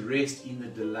and to rest in the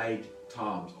delayed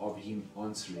times of Him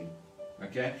answering.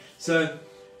 Okay? So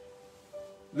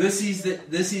this is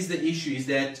the issue, is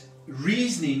that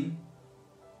reasoning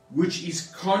which is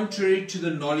contrary to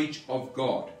the knowledge of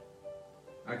God.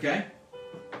 Okay?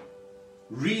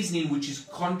 Reasoning which is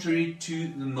contrary to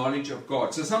the knowledge of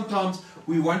God. So sometimes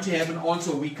we want to have an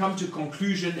answer, we come to a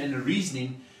conclusion and a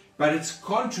reasoning, but it's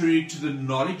contrary to the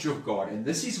knowledge of God. And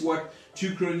this is what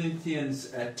 2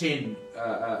 Corinthians 10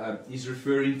 is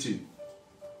referring to.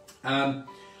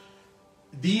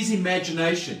 These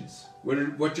imaginations, what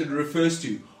it refers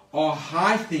to, are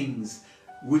high things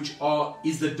which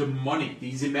is the demonic.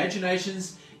 These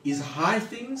imaginations is high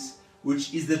things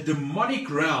which is the demonic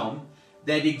realm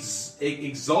that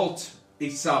exalt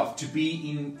itself to be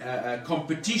in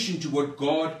competition to what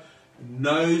God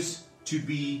knows to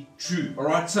be true.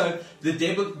 Alright, so the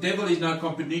devil is no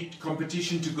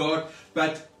competition to God,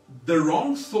 but the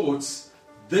wrong thoughts,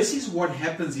 this is what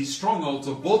happens, these strongholds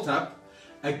are built up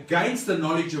against the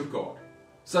knowledge of God.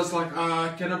 So it's like, I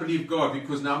cannot believe God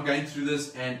because now I'm going through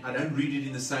this and I don't read it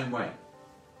in the same way.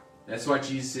 That's why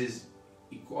Jesus says,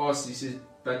 he says,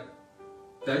 but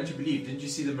don't you believe? Didn't you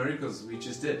see the miracles we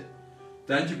just did?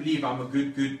 Don't you believe I'm a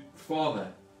good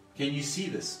father? Can you see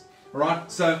this?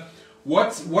 Alright, so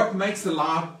what makes the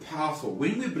lie powerful?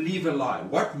 When we believe a lie,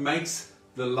 what makes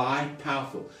the lie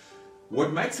powerful?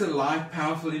 What makes a lie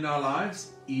powerful in our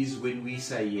lives is when we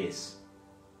say yes.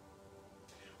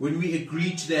 When we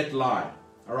agree to that lie.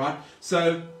 Alright?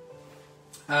 So,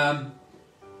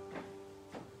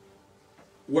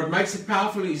 what makes it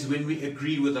powerful is when we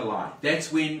agree with a lie.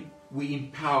 That's when we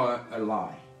empower a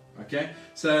lie. Okay?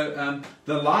 So,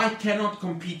 the lie cannot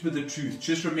compete with the truth.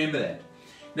 Just remember that.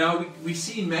 Now, we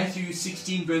see in Matthew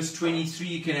 16 verse 23,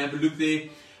 you can have a look there,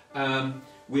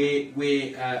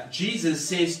 where Jesus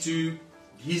says to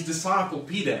his disciple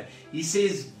Peter, he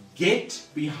says, "Get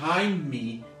behind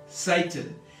me,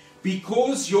 Satan,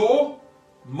 because your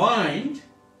mind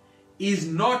is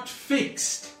not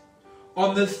fixed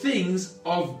on the things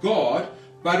of God,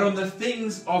 but on the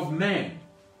things of man."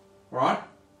 Right?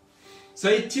 So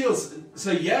it tells,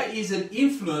 so here is an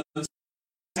influence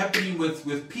happening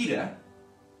with Peter,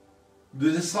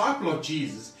 the disciple of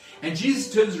Jesus, and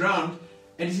Jesus turns around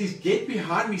and he says, "Get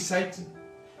behind me, Satan,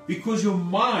 because your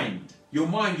mind, your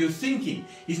thinking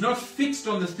is not fixed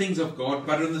on the things of God,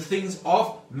 but on the things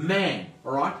of man."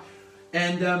 All right?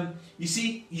 And you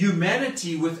see,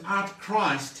 humanity without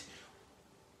Christ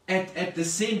at the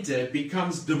center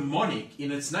becomes demonic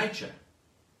in its nature.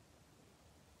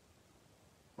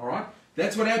 All right?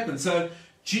 That's what happens. So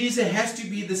Jesus has to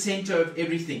be the center of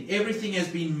everything. Everything has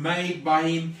been made by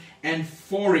Him and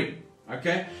for Him.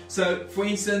 Okay? So, for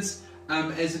instance,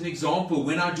 as an example,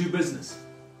 when I do business,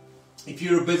 if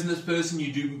you're a business person,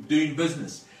 you're doing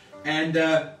business. And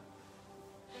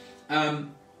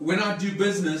when I do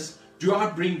business, do I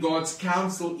bring God's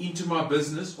counsel into my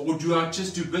business, or do I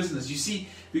just do business? You see,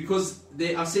 because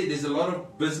I said there's a lot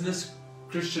of business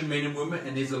Christian men and women,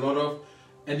 and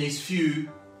there's few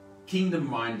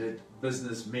kingdom-minded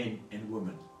businessmen and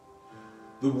women.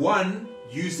 The one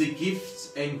use their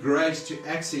gifts and grace to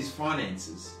access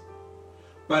finances,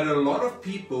 but a lot of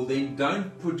people then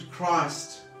don't put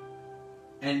Christ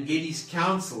and get His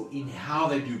counsel in how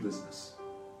they do business.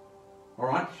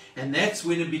 Alright? And that's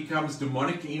when it becomes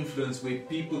demonic influence, where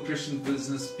Christian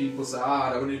business people say,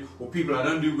 I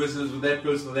don't do business with that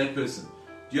person or that person.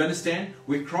 Do you understand?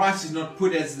 Where Christ is not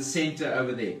put as the center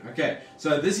over there. Okay,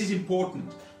 so this is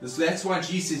important. That's why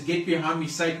Jesus says, "Get behind me,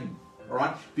 Satan."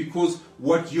 Alright? Because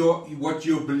what you're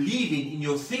believing in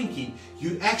your thinking,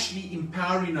 you're actually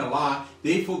empowering a lie.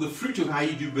 Therefore, the fruit of how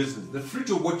you do business, the fruit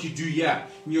of what you do here,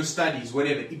 in your studies,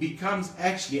 whatever, it becomes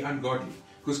actually ungodly.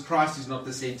 Because Christ is not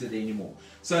the center there anymore.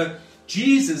 So,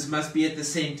 Jesus must be at the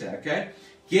center, okay?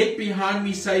 "Get behind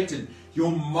me, Satan.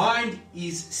 Your mind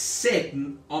is set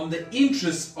on the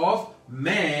interests of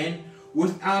man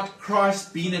without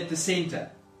Christ being at the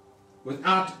center."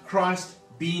 Without Christ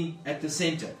being at the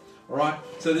center. Alright?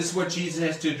 So this is what Jesus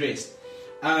has to address.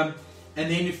 And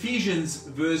then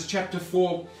Ephesians chapter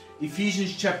 4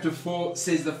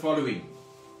 says the following.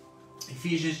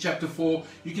 Ephesians chapter 4.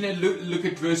 You can look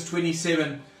at verse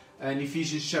 27 in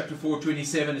Ephesians chapter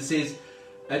 4:27.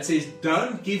 It says,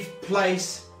 don't give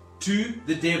place to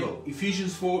the devil.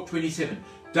 Ephesians 4:27.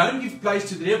 Don't give place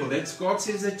to the devil. That's God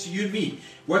says that to you and me.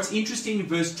 What's interesting in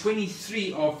verse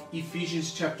 23 of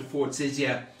Ephesians chapter 4, it says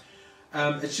here,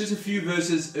 it's just a few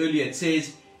verses earlier. It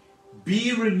says,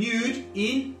 be renewed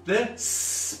in the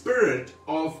spirit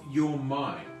of your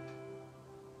mind.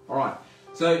 Alright,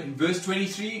 so in verse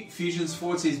 23, Ephesians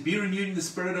 4, it says, be renewed in the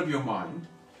spirit of your mind.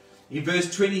 In verse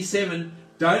 27,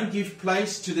 don't give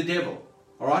place to the devil.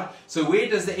 Alright, so where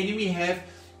does the enemy have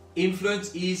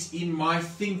influence? Is in my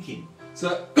thinking.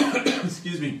 So,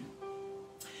 excuse me,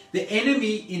 the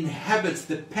enemy inhabits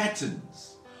the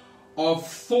patterns of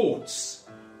thoughts,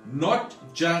 not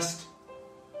just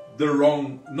a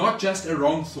wrong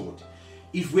thought.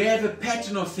 If we have a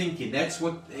pattern of thinking, that's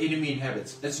what the enemy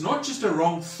inhabits. It's not just a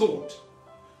wrong thought.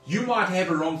 You might have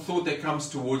a wrong thought that comes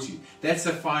towards you. That's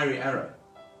a fiery arrow.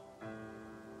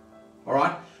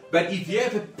 Alright? But if you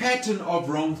have a pattern of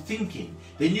wrong thinking,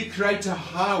 then you create a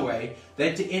highway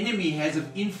that the enemy has of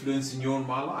influence in your and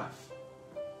my life.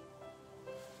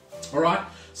 Alright?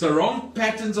 So wrong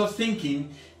patterns of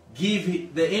thinking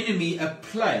give the enemy a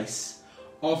place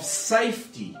of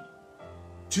safety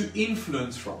to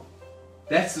influence from.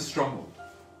 That's the stronghold.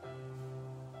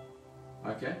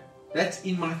 Okay? That's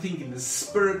in my thinking, the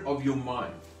spirit of your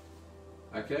mind.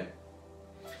 Okay?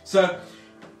 So,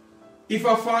 if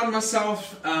I find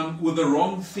myself with the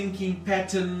wrong thinking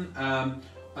pattern,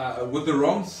 with the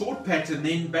wrong thought pattern,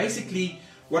 then basically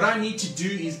what I need to do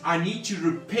is I need to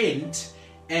repent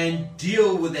and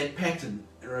deal with that pattern.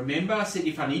 Remember I said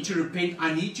if I need to repent,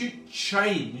 I need to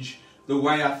change the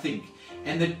way I think.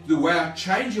 And the way I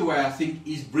change the way I think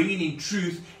is bringing in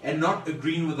truth and not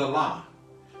agreeing with a lie.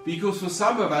 Because for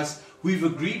some of us, we've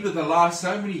agreed with a lie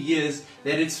so many years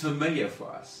that it's familiar for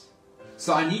us.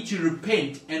 So I need to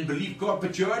repent and believe, God,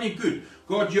 but you're only good.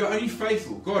 God, you're only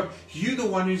faithful. God, you're the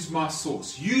one who's my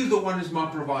source. You're the one who's my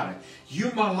provider.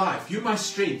 You're my life. You're my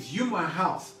strength. You're my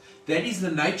health. That is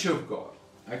the nature of God.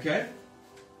 Okay?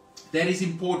 That is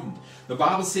important. The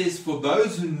Bible says, for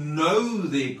those who know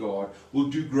their God will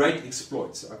do great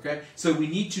exploits. Okay? So we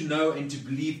need to know and to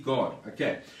believe God.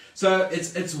 Okay? So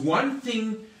it's one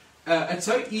thing, it's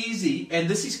so easy, and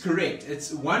this is correct.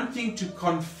 It's one thing to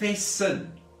confess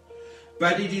sin.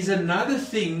 But it is another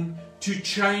thing to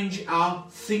change our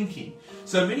thinking.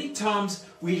 So many times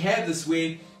we have this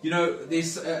where,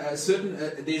 there's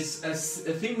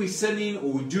a thing we sin in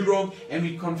or we do wrong and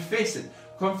we confess it.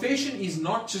 Confession is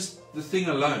not just the thing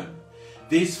alone.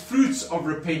 There's fruits of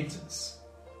repentance.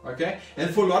 Okay? And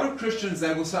for a lot of Christians,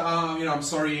 they will say, I'm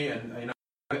sorry, and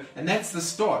that's the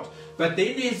start. But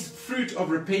then there's fruit of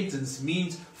repentance,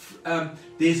 means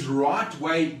there's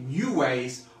new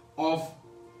ways of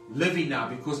living now,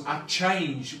 because I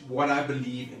change what I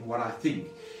believe and what I think.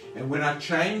 And when I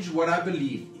change what I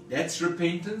believe, that's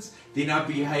repentance, then I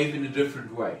behave in a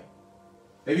different way.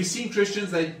 Have you seen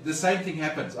Christians, the same thing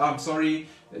happens. I'm sorry,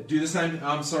 do the same,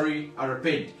 I'm sorry, I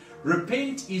repent.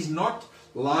 Repent is not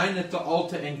lying at the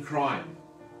altar and crying.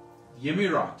 Hear me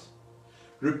right.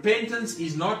 Repentance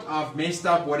is not, I've messed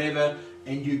up, whatever,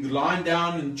 and you lying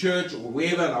down in church or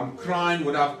wherever, I'm crying,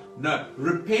 whatever. No,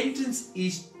 repentance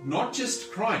is not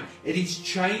just crying. It is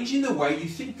changing the way you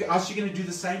think, else you're going to do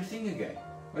the same thing again.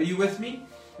 Are you with me?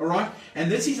 Alright? And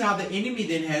this is how the enemy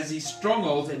then has these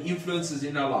strongholds and influences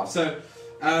in our life. So,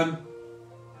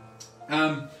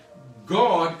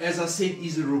 God, as I said,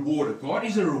 is a rewarder. God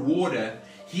is a rewarder.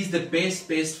 He's the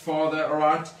best father,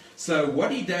 alright? So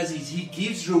what he does is he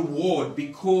gives reward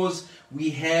because we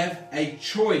have a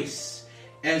choice.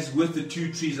 As with the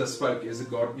two trees I spoke in the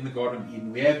Garden of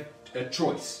Eden, we have a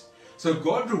choice. So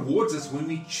God rewards us when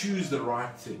we choose the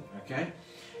right thing. Okay?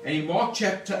 And in Mark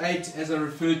chapter 8, as I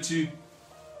referred to,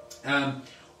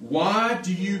 why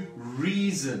do you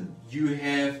reason you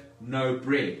have no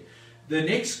bread? The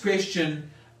next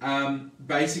question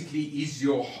basically is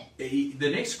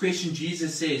the next question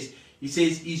Jesus says, he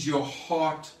says, is your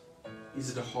heart,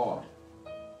 is it hard?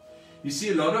 You see,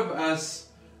 a lot of us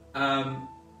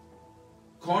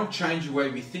can't change the way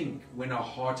we think when our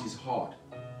heart is hard.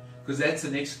 Because that's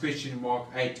the next question in Mark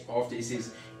 8 after he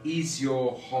says, is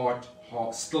your heart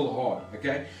still hard?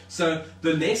 Okay? So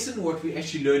the lesson, what we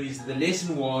actually learned is the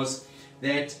lesson was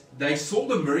that they saw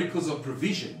the miracles of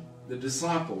provision, the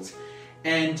disciples,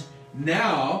 and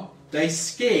now they're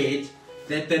scared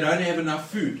that they don't have enough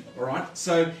food. Alright?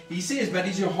 So he says, but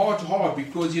is your heart hard?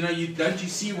 Because don't you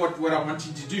see what I want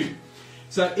you to do?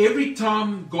 So every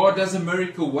time God does a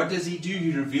miracle, what does he do?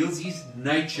 He reveals his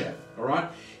nature. Alright?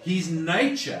 His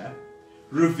nature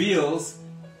reveals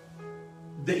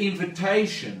the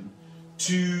invitation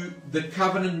to the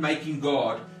covenant-making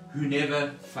God who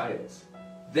never fails.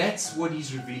 That's what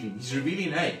he's revealing. He's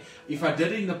revealing, hey, if I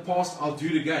did it in the past, I'll do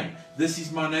it again. This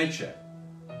is my nature.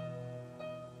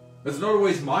 It's not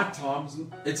always my time,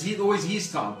 it's always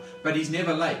his time, but he's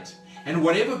never late. And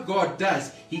whatever God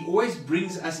does, he always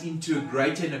brings us into a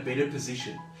greater and a better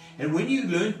position. And when you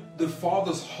learn the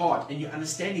Father's heart and you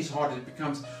understand his heart, it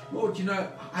becomes, Lord, you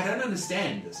know, I don't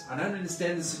understand this. I don't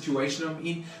understand the situation I'm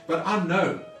in, but I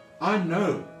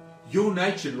know your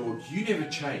nature, Lord. You never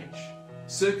change.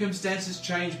 Circumstances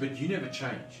change, but you never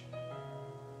change.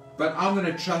 But I'm going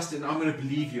to trust and I'm going to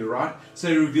believe you, right? So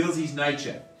he reveals his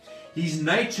nature. His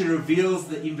nature reveals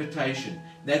the invitation.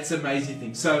 That's the amazing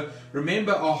thing. So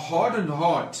remember, a hardened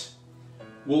heart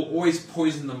will always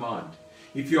poison the mind.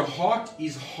 If your heart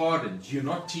is hardened, you're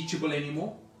not teachable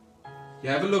anymore. You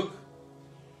have a look.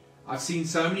 I've seen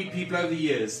so many people over the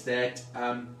years that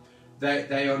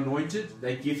they are anointed,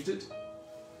 they're gifted,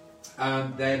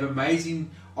 they have amazing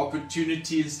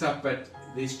opportunity and stuff, but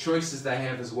there's choices they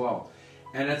have as well.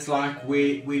 And it's like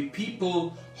where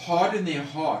people harden their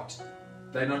heart,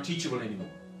 they're not teachable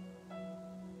anymore.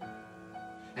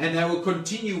 And they will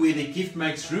continue where their gift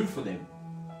makes room for them.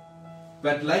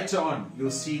 But later on,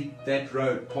 you'll see that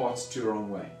road parts to the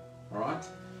wrong way. Alright?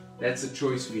 That's a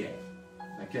choice we have.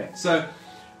 Okay, so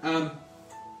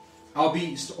I'll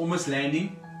be almost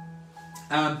landing.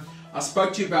 I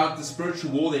spoke to you about the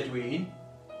spiritual war that we're in.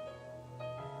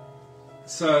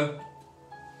 So,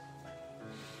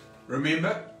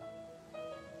 remember,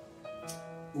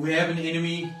 we have an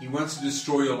enemy. He wants to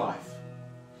destroy your life.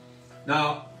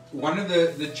 Now, one of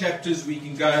the chapters we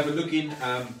can go have a look in,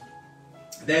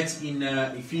 that's in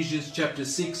Ephesians chapter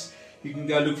 6. You can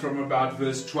go look from about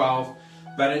verse 12.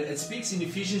 But it speaks in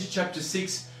Ephesians chapter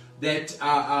 6 that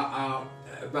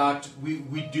about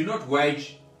we do not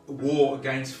wage war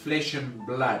against flesh and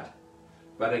blood,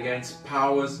 but against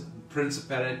powers,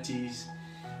 principalities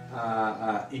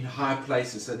in high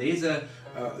places. So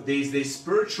there's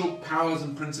spiritual powers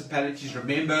and principalities.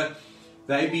 Remember,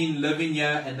 they've been living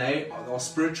here, and they are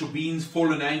spiritual beings,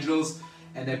 fallen angels,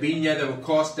 and they've been here. They were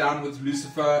cast down with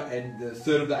Lucifer, and the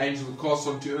third of the angels were cast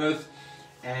onto earth.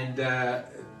 And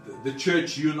the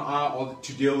church, you and I, are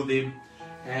to deal with them.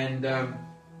 And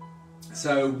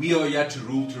so we are here to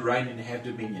rule, to reign, and have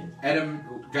dominion. Adam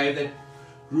gave that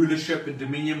rulership and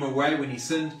dominion away when he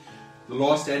sinned. The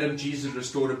last Adam, Jesus,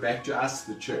 restored it back to us,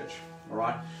 the church. All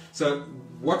right. So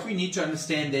what we need to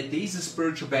understand, that there is a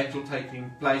spiritual battle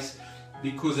taking place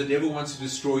because the devil wants to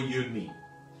destroy you and me.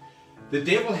 The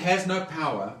devil has no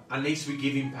power unless we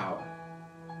give him power.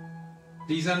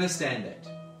 Please understand that.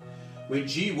 What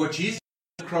Jesus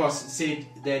on the cross said,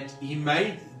 that he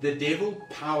made the devil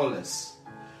powerless.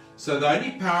 So the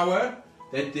only power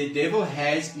that the devil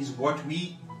has is what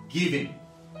we give him.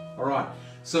 Alright.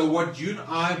 So what you and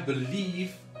I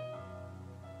believe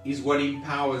is what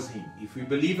empowers him. If we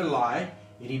believe a lie,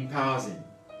 it empowers him.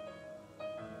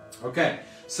 Okay.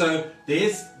 So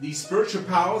there's these spiritual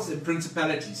powers and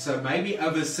principalities. So maybe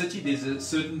over a city, there's a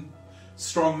certain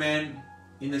strong man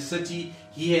in the city.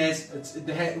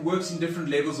 It works in different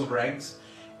levels of ranks,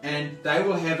 and they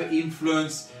will have an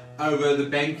influence over the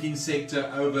banking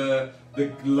sector, over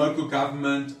the local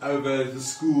government, over the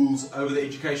schools, over the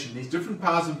education. There's different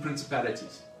powers and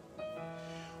principalities.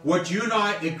 What you and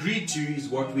I agreed to is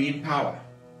what we empower.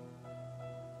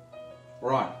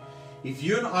 Alright. If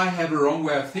you and I have a wrong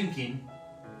way of thinking,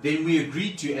 then we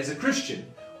agreed to, as a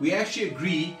Christian, we actually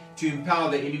agree to empower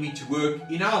the enemy to work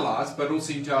in our lives, but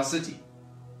also into our city.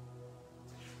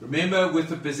 Remember with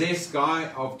the possessed guy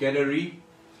of Galilee,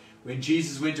 when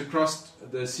Jesus went across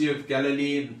the Sea of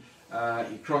Galilee, and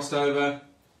he crossed over,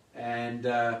 and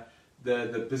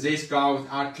the possessed guy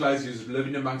without clothes, who was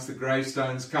living amongst the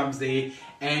gravestones, comes there,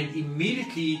 and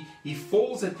immediately he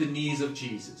falls at the knees of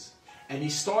Jesus, and he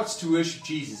starts to worship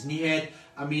Jesus. And he had,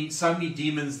 so many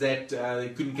demons that they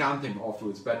couldn't count them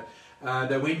afterwards, but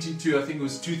they went into, I think it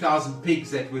was 2,000 pigs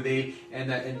that were there,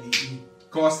 and he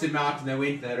cast them out, and they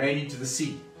ran into the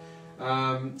sea.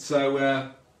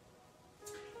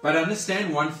 But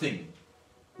understand one thing.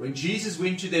 When Jesus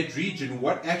went to that region,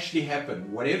 what actually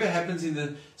happened? Whatever happens in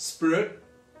the spirit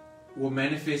will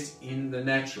manifest in the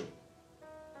natural.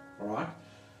 Alright?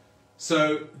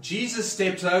 So Jesus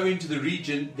steps over into the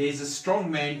region. There's a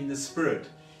strong man in the spirit.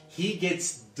 He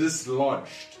gets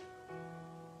dislodged.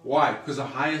 Why? Because a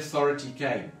high authority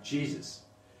came. Jesus.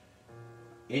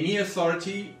 Any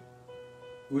authority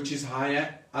which is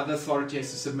higher, other authority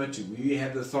has to submit to. We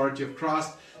have the authority of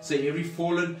Christ. So every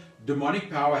fallen demonic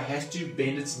power has to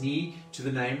bend its knee to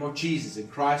the name of Jesus.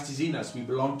 And Christ is in us. We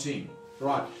belong to him.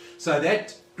 Right. So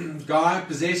that guy,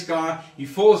 possessed guy, he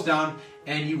falls down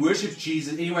and he worships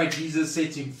Jesus. Anyway, Jesus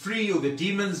sets him free, or the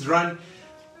demons run.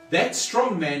 That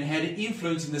strong man had an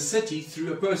influence in the city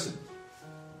through a person.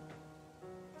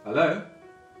 Hello?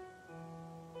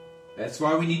 That's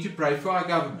why we need to pray for our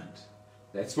government.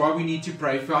 That's why we need to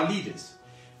pray for our leaders.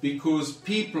 Because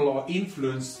people are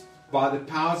influenced by the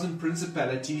powers and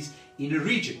principalities in a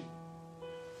region.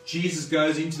 Jesus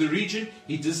goes into the region,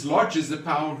 he dislodges the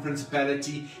power and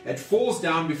principality, it falls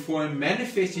down before him,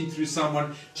 manifesting through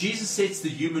someone. Jesus sets the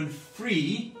human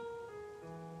free.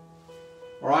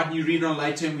 Alright, and you read on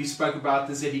later, and we spoke about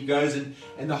this, that he goes and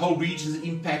the whole region is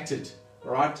impacted,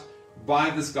 alright,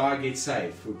 by this guy gets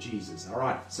saved for Jesus.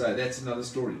 Alright, so that's another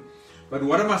story. But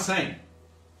what am I saying?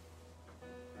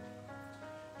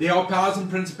 There are powers and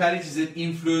principalities that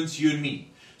influence you and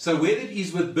me. So whether it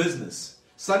is with business,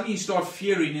 suddenly you start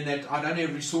fearing in that I don't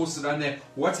have resources, I don't have.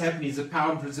 What's happening is a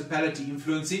power and principality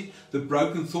influencing the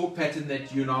broken thought pattern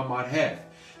that you and I might have.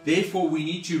 Therefore, we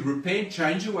need to repent,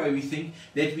 change the way we think,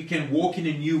 that we can walk in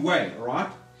a new way. All right.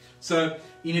 So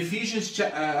in Ephesians,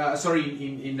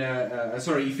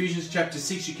 Ephesians chapter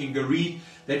 6, you can go read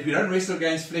that we don't wrestle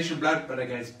against flesh and blood, but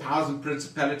against powers and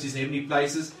principalities in heavenly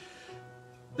places.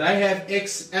 They have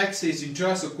access into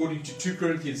us, according to 2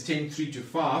 Corinthians 10,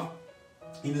 3-5,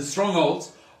 in the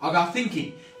strongholds of our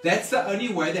thinking. That's the only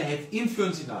way they have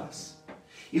influence in us.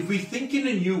 If we think in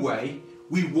a new way,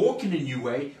 we walk in a new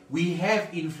way, we have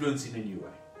influence in a new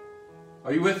way.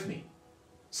 Are you with me?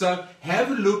 So have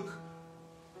a look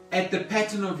at the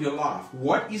pattern of your life.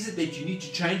 What is it that you need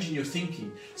to change in your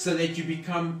thinking so that you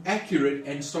become accurate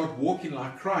and start walking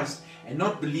like Christ and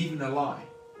not believe in a lie?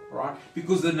 Right?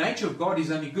 Because the nature of God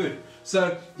is only good.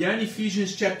 So here in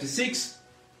Ephesians chapter 6,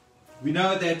 we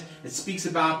know that it speaks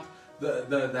about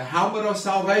the helmet of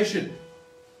salvation.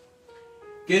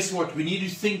 Guess what? We need to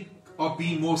think of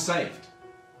being more saved.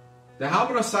 The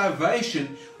helmet of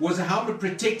salvation was a helmet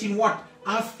protecting what?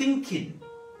 Our thinking.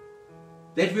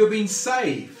 That we are being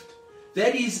saved.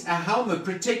 That is a helmet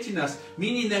protecting us.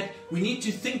 Meaning that we need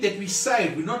to think that we're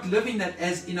saved. We're not living that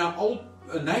as in our old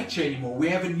nature anymore. We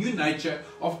have a new nature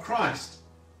of Christ.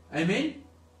 Amen?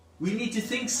 We need to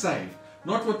think saved.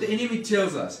 Not what the enemy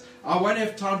tells us. I won't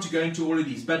have time to go into all of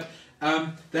these. But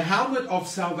the helmet of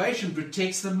salvation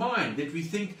protects the mind. That we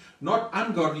think not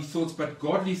ungodly thoughts but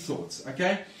godly thoughts.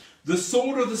 Okay? The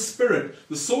sword of the Spirit.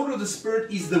 The sword of the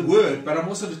Spirit is the Word. But I'm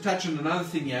also to touch on another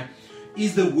thing here.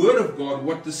 Is the Word of God.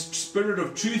 What the Spirit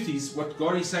of truth is. What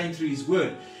God is saying through His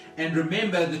Word. And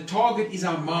remember, the target is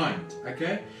our mind.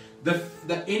 Okay?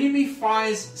 The enemy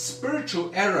fires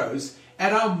spiritual arrows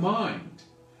at our mind.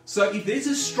 So if there's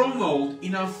a stronghold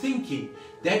in our thinking,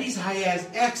 that is how he has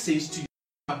access to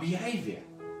our behavior.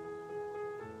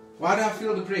 Why do I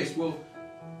feel depressed? Well,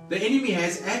 the enemy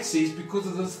has access because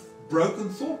of the broken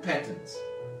thought patterns.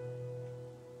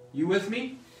 You with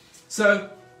me? So,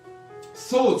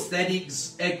 thoughts that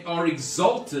are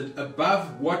exalted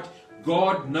above what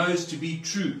God knows to be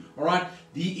true. Alright?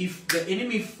 If the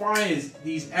enemy fires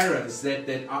these arrows that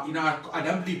are, I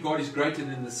don't believe God is greater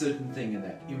than a certain thing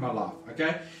in my life.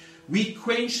 Okay? We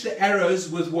quench the arrows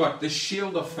with what? The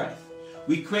shield of faith.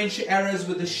 We quench the arrows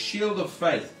with the shield of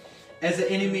faith. As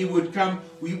the enemy would come,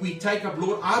 we take up,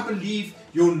 Lord, I believe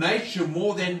your nature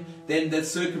more than the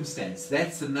circumstance.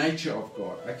 That's the nature of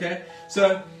God. Okay?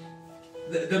 So,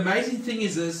 the amazing thing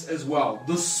is this as well.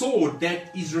 The sword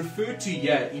that is referred to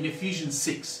here in Ephesians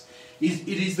 6, it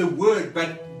is the word,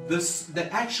 but the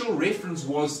actual reference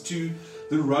was to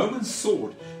the Roman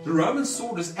sword. The Roman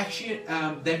sword is actually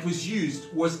that was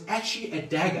used was actually a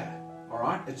dagger. All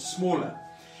right, it's smaller.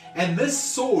 And this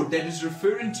sword that is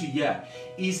referring to here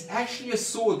is actually a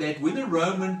sword that when a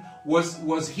Roman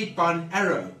was hit by an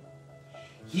arrow,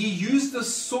 he used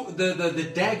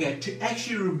the dagger to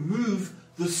actually remove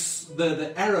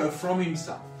the arrow from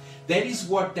himself. That is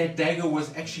what that dagger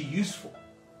was actually used for.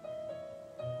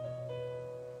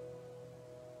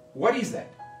 What is that?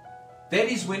 That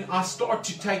is when I start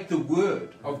to take the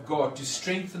word of God to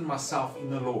strengthen myself in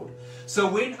the Lord. So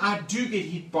when I do get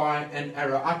hit by an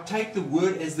arrow, I take the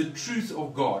word as the truth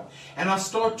of God. And I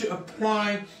start to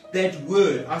apply that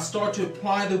word. I start to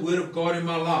apply the word of God in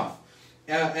my life.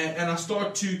 And I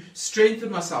start to strengthen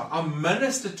myself. I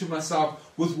minister to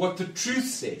myself with what the truth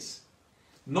says.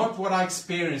 Not what I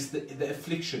experienced, the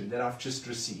affliction that I've just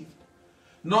received.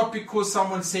 Not because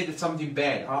someone said it's something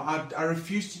bad. I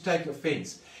refuse to take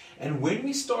offense. And when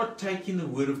we start taking the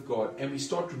word of God and we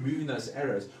start removing those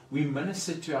arrows, we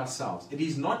minister to ourselves. It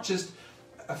is not just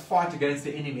a fight against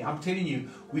the enemy. I'm telling you,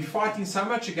 we're fighting so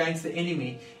much against the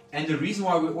enemy, and the reason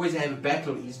why we always have a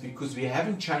battle is because we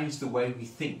haven't changed the way we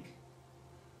think.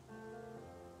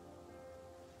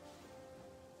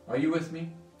 Are you with me?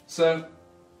 So,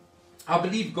 I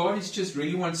believe God is just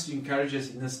really wants to encourage us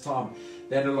in this time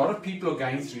that a lot of people are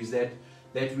going through is that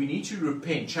we need to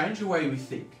repent, change the way we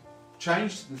think,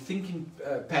 change the thinking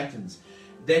patterns,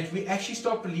 that we actually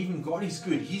start believing God is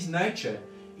good, His nature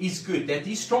is good, that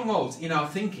these strongholds in our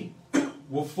thinking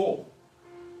will fall.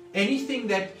 Anything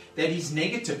that is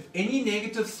negative, any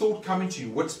negative thought coming to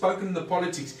you, what's spoken in the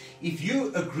politics, if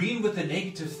you agreeing with a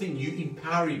negative thing, you're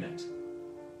empowering it.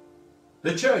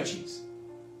 The church is.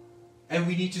 And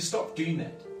we need to stop doing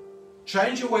that.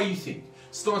 Change the way you think.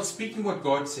 Start speaking what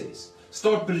God says.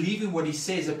 Start believing what He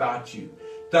says about you.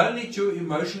 Don't let your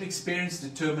emotional experience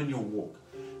determine your walk.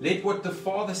 Let what the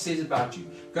Father says about you.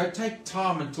 Go take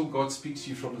time until God speaks to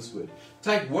you from this word.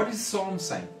 Take what is Psalm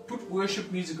saying. Put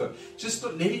worship music on. Just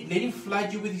let Him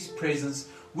flood you with His presence,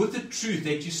 with the truth,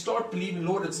 that you start believing,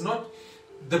 Lord, it's not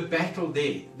the battle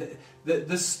there.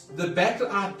 The battle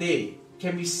out there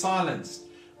can be silenced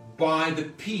by the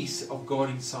peace of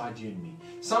God inside you and me.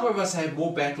 Some of us have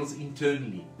more battles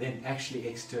internally than actually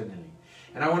externally.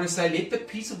 And I want to say, let the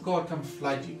peace of God come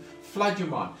flood you. Flood your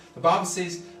mind. The Bible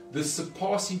says, the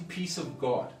surpassing peace of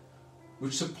God,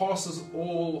 which surpasses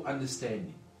all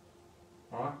understanding.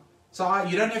 Alright? So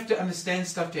you don't have to understand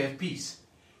stuff to have peace.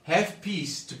 Have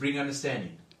peace to bring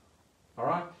understanding.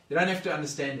 Alright? You don't have to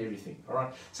understand everything.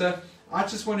 Alright? So I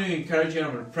just want to encourage you, and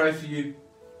I'm going to pray for you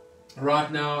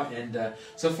right now. And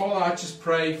so Father, I just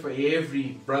pray for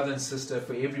every brother and sister,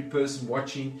 for every person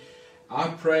watching. I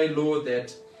pray, Lord,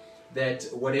 that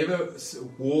whatever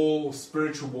war,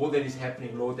 spiritual war that is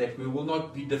happening, Lord, that we will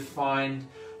not be defined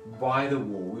by the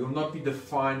war. We will not be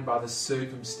defined by the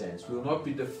circumstance. We will not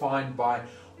be defined by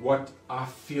what I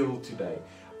feel today.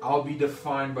 I'll be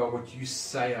defined by what you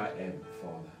say I am,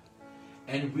 Father.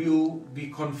 And we'll be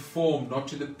conformed not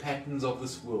to the patterns of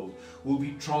this world. We'll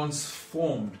be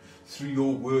transformed through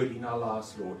your word in our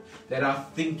lives, Lord. That our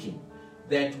thinking,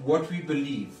 that what we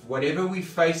believe, whatever we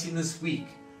face in this week,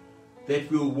 that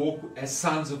we'll walk as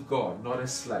sons of God, not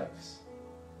as slaves.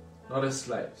 Not as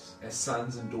slaves, as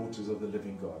sons and daughters of the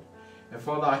living God. And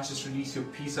Father, I just release your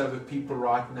peace over people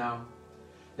right now,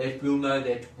 that we'll know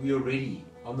that we are ready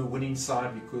on the winning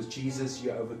side because Jesus,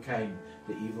 you overcame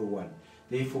the evil one.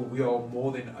 Therefore, we are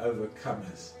more than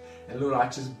overcomers. And Lord, I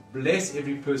just bless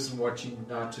every person watching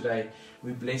now today.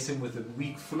 We bless them with a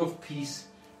week full of peace,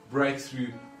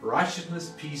 breakthrough,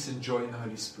 righteousness, peace, and joy in the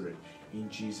Holy Spirit. In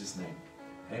Jesus' name.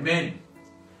 Amen.